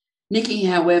 Nikki,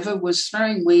 however, was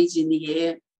throwing weeds in the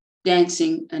air,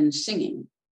 dancing and singing.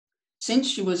 Since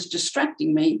she was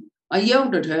distracting me, I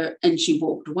yelled at her and she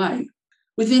walked away.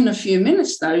 Within a few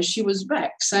minutes, though, she was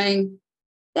back saying,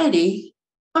 "Daddy,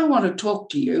 I want to talk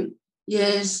to you."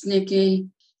 "Yes, Nikki."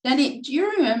 "Daddy, do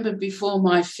you remember before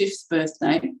my 5th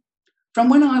birthday, from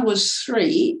when I was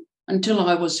 3 until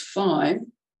I was 5,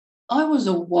 I was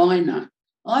a whiner.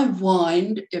 I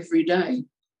whined every day.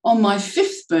 On my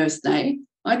 5th birthday,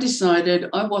 I decided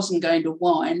I wasn't going to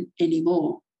whine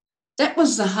anymore. That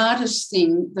was the hardest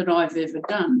thing that I've ever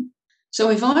done. So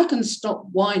if I can stop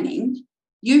whining,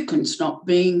 you can stop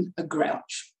being a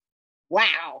grouch."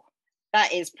 Wow,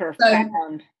 that is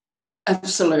profound.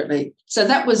 Absolutely. So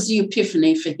that was the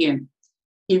epiphany for him.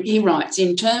 He writes,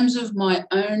 "In terms of my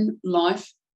own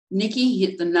life, Nikki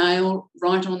hit the nail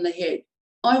right on the head.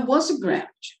 I was a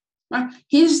grouch." Right?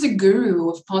 Here's the guru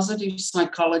of positive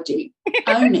psychology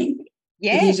owning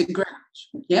that he's a grouch.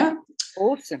 Yeah.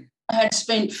 Awesome. I had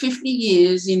spent 50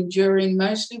 years enduring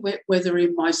mostly wet weather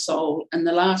in my soul, and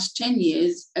the last 10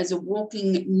 years as a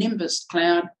walking nimbus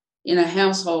cloud in a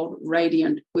household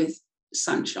radiant with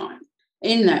sunshine.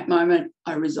 In that moment,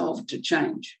 I resolved to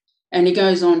change. And he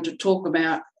goes on to talk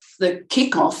about the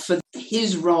kickoff for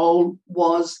his role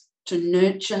was to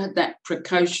nurture that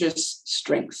precocious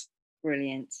strength.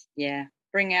 Brilliant. Yeah.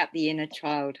 Bring out the inner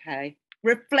child, hey?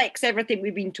 Reflects everything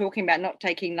we've been talking about, not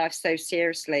taking life so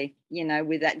seriously,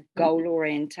 with that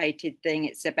goal-orientated thing.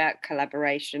 It's about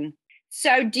collaboration.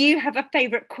 So do you have a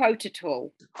favourite quote at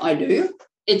all? I do.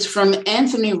 It's from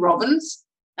Anthony Robbins.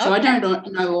 So okay. I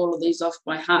don't know all of these off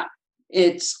by heart.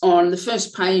 It's on the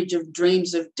first page of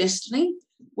Dreams of Destiny.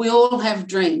 We all have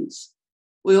dreams.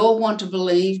 We all want to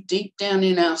believe deep down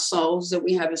in our souls that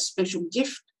we have a special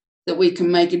gift, that we can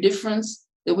make a difference,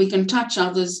 that we can touch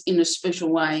others in a special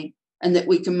way, and that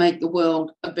we can make the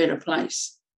world a better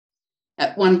place.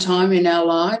 At one time in our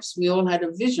lives, we all had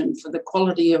a vision for the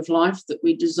quality of life that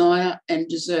we desire and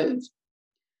deserve.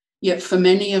 Yet for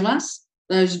many of us,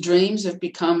 those dreams have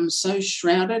become so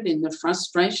shrouded in the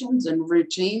frustrations and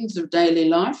routines of daily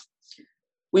life,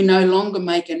 we no longer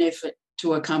make an effort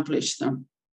to accomplish them.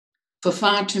 For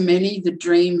far too many, the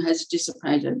dream has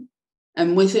dissipated,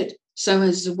 and with it, so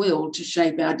has the will to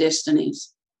shape our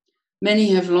destinies. Many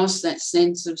have lost that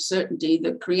sense of certainty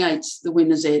that creates the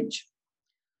winner's edge.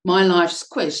 My life's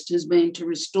quest has been to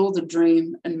restore the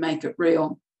dream and make it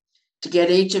real, to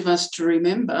get each of us to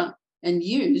remember and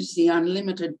use the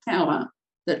unlimited power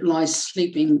that lies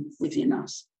sleeping within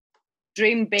us.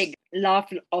 Dream big,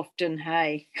 laugh often,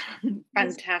 hey.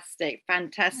 Fantastic,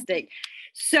 fantastic.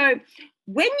 So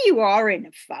when you are in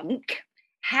a funk,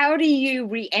 how do you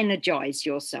re-energize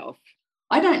yourself?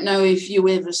 I don't know if you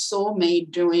ever saw me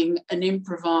doing an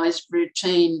improvised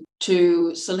routine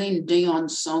to Celine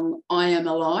Dion's song, "I Am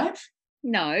Alive."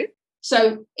 No.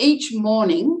 So each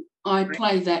morning I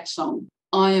play that song,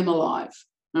 "I Am Alive,"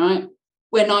 right?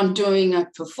 When I'm doing a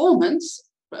performance,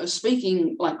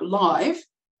 speaking like live,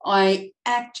 I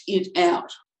act it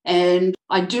out and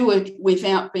I do it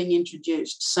without being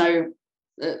introduced. So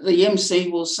the MC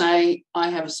will say, "I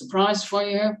have a surprise for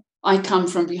you." I come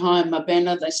from behind my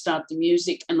banner, they start the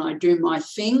music and I do my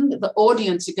thing. The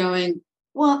audience are going,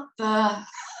 "What the?"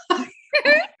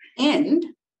 And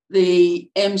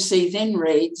the MC then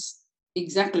reads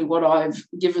exactly what I've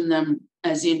given them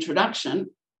as introduction.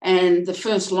 And the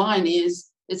first line is,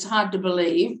 "It's hard to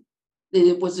believe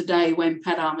there was a day when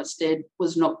Pat Armistead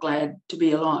was not glad to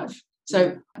be alive."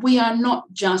 So we are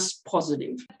not just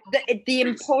positive. The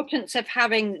importance of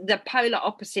having the polar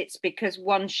opposites because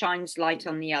one shines light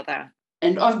on the other.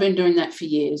 And I've been doing that for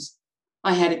years.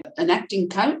 I had an acting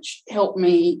coach help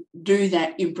me do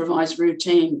that improvised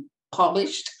routine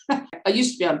polished. I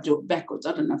used to be able to do it backwards.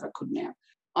 I don't know if I could now.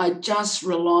 I just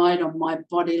relied on my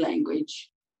body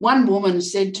language. One woman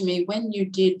said to me, when you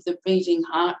did the beating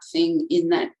heart thing in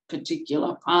that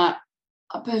particular part,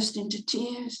 I burst into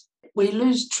tears. We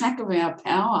lose track of our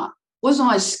power. Was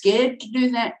I scared to do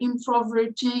that improv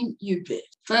routine? You bet.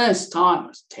 First time I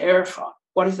was terrified.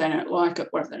 What if they don't like it?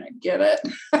 What if they don't get it?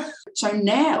 So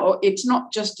now it's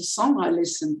not just a song I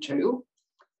listen to.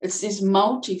 It's this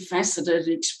multifaceted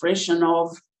expression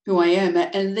of who I am.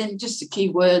 And then just the key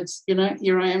words,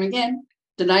 here I am again.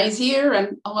 Today's here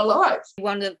and I'm alive.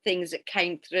 One of the things that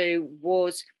came through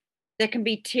was there can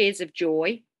be tears of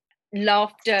joy.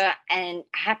 Laughter and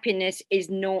happiness is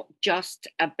not just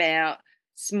about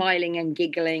smiling and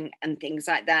giggling and things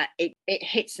like that. It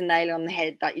hits the nail on the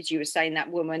head, like as you were saying,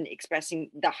 that woman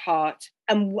expressing the heart.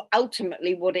 And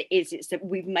ultimately what it is, it's that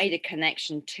we've made a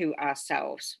connection to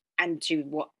ourselves and to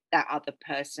what that other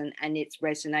person, and it's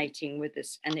resonating with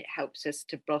us and it helps us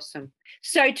to blossom.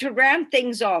 So to round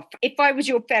things off, if I was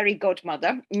your fairy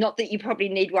godmother, not that you probably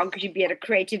need one because you'd be able to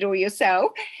create it all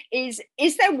yourself, is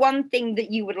there one thing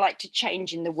that you would like to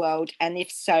change in the world? And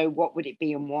if so, what would it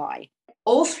be and why?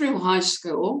 All through high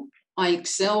school, I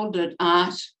excelled at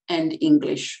art and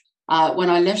English. When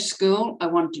I left school, I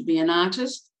wanted to be an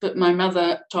artist, but my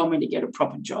mother told me to get a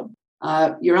proper job.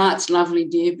 Your art's lovely,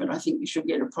 dear, but I think you should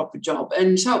get a proper job.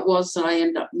 And so it was that I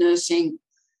ended up nursing.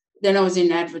 Then I was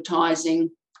in advertising.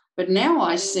 But now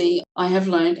I see I have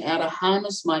learned how to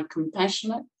harness my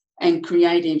compassionate and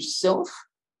creative self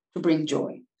to bring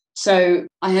joy. So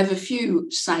I have a few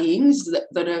sayings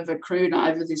that have accrued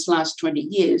over this last 20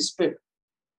 years, but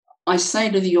I say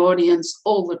to the audience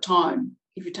all the time,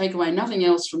 if you take away nothing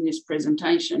else from this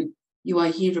presentation, you are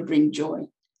here to bring joy,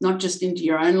 not just into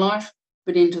your own life,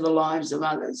 but into the lives of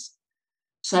others.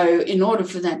 So in order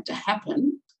for that to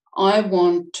happen, I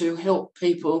want to help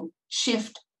people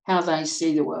shift how they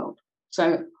see the world.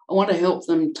 So I want to help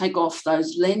them take off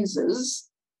those lenses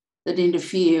that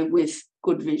interfere with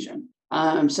good vision,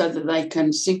 so that they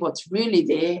can see what's really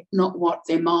there, not what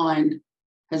their mind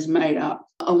has made up.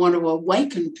 I want to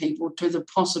awaken people to the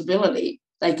possibility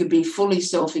they could be fully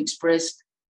self-expressed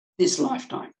this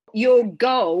lifetime. Your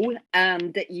goal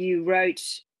that you wrote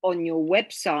on your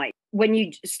website when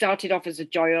you started off as a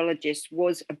joyologist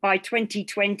was by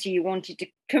 2020 you wanted to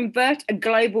convert a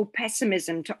global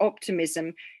pessimism to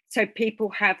optimism so people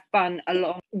have fun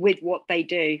along with what they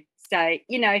do. So,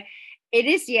 you know, it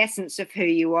is the essence of who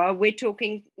you are. We're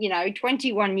talking,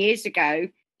 21 years ago.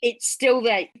 It's still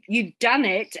there. You've done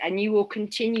it and you will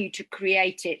continue to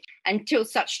create it until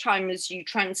such time as you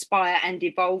transpire and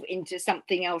evolve into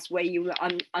something else where you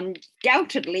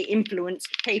undoubtedly influence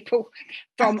people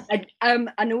from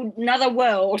another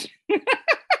world.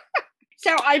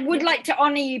 So I would like to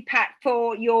honour you, Pat,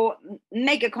 for your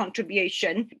mega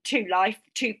contribution to life,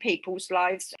 to people's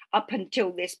lives up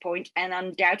until this point, and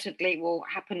undoubtedly will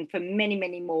happen for many,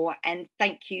 many more. And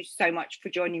thank you so much for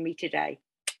joining me today.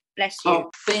 Bless you. Oh,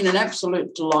 it's been an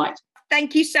absolute delight.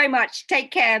 Thank you so much.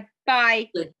 Take care. Bye.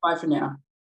 Bye for now.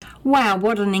 Wow,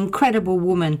 what an incredible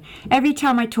woman. Every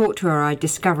time I talk to her, I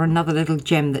discover another little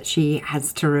gem that she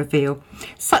has to reveal.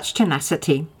 Such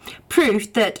tenacity.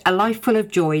 Proof that a life full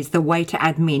of joy is the way to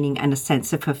add meaning and a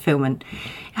sense of fulfillment.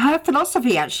 Her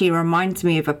philosophy actually reminds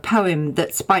me of a poem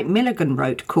that Spike Milligan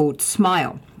wrote called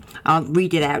Smile. I'll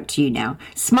read it out to you now.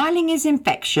 Smiling is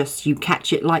infectious, you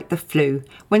catch it like the flu.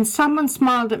 When someone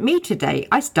smiled at me today,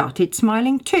 I started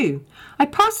smiling too. I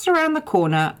passed around the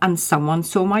corner and someone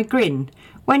saw my grin.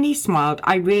 When he smiled,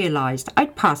 I realised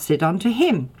I'd passed it on to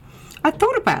him. I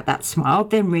thought about that smile,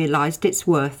 then realised its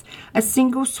worth. A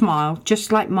single smile,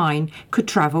 just like mine, could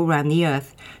travel round the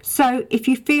earth. So, if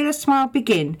you feel a smile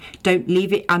begin, don't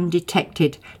leave it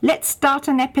undetected. Let's start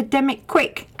an epidemic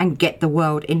quick and get the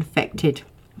world infected.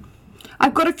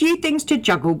 I've got a few things to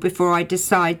juggle before I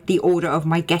decide the order of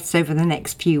my guests over the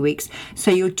next few weeks,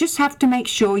 so you'll just have to make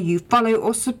sure you follow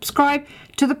or subscribe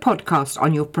to the podcast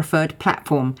on your preferred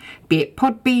platform, be it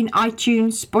Podbean,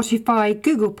 iTunes, Spotify,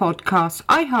 Google Podcasts,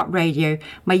 iHeartRadio,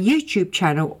 my YouTube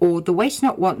channel, or the Waste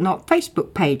Not Want Not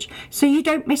Facebook page, so you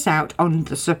don't miss out on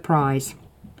the surprise.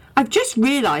 I've just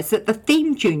realised that the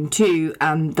theme tune to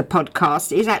the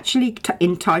podcast is actually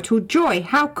entitled Joy.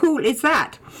 How cool is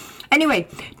that? Anyway,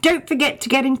 don't forget to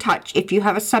get in touch if you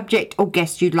have a subject or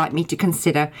guest you'd like me to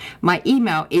consider. My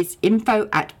email is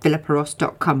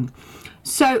info@philippaross.com.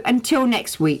 So until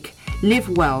next week, live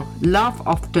well, laugh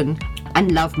often,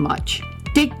 and love much.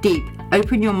 Dig deep,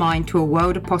 open your mind to a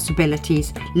world of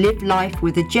possibilities, live life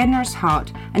with a generous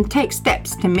heart, and take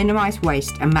steps to minimise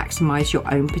waste and maximise your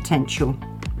own potential.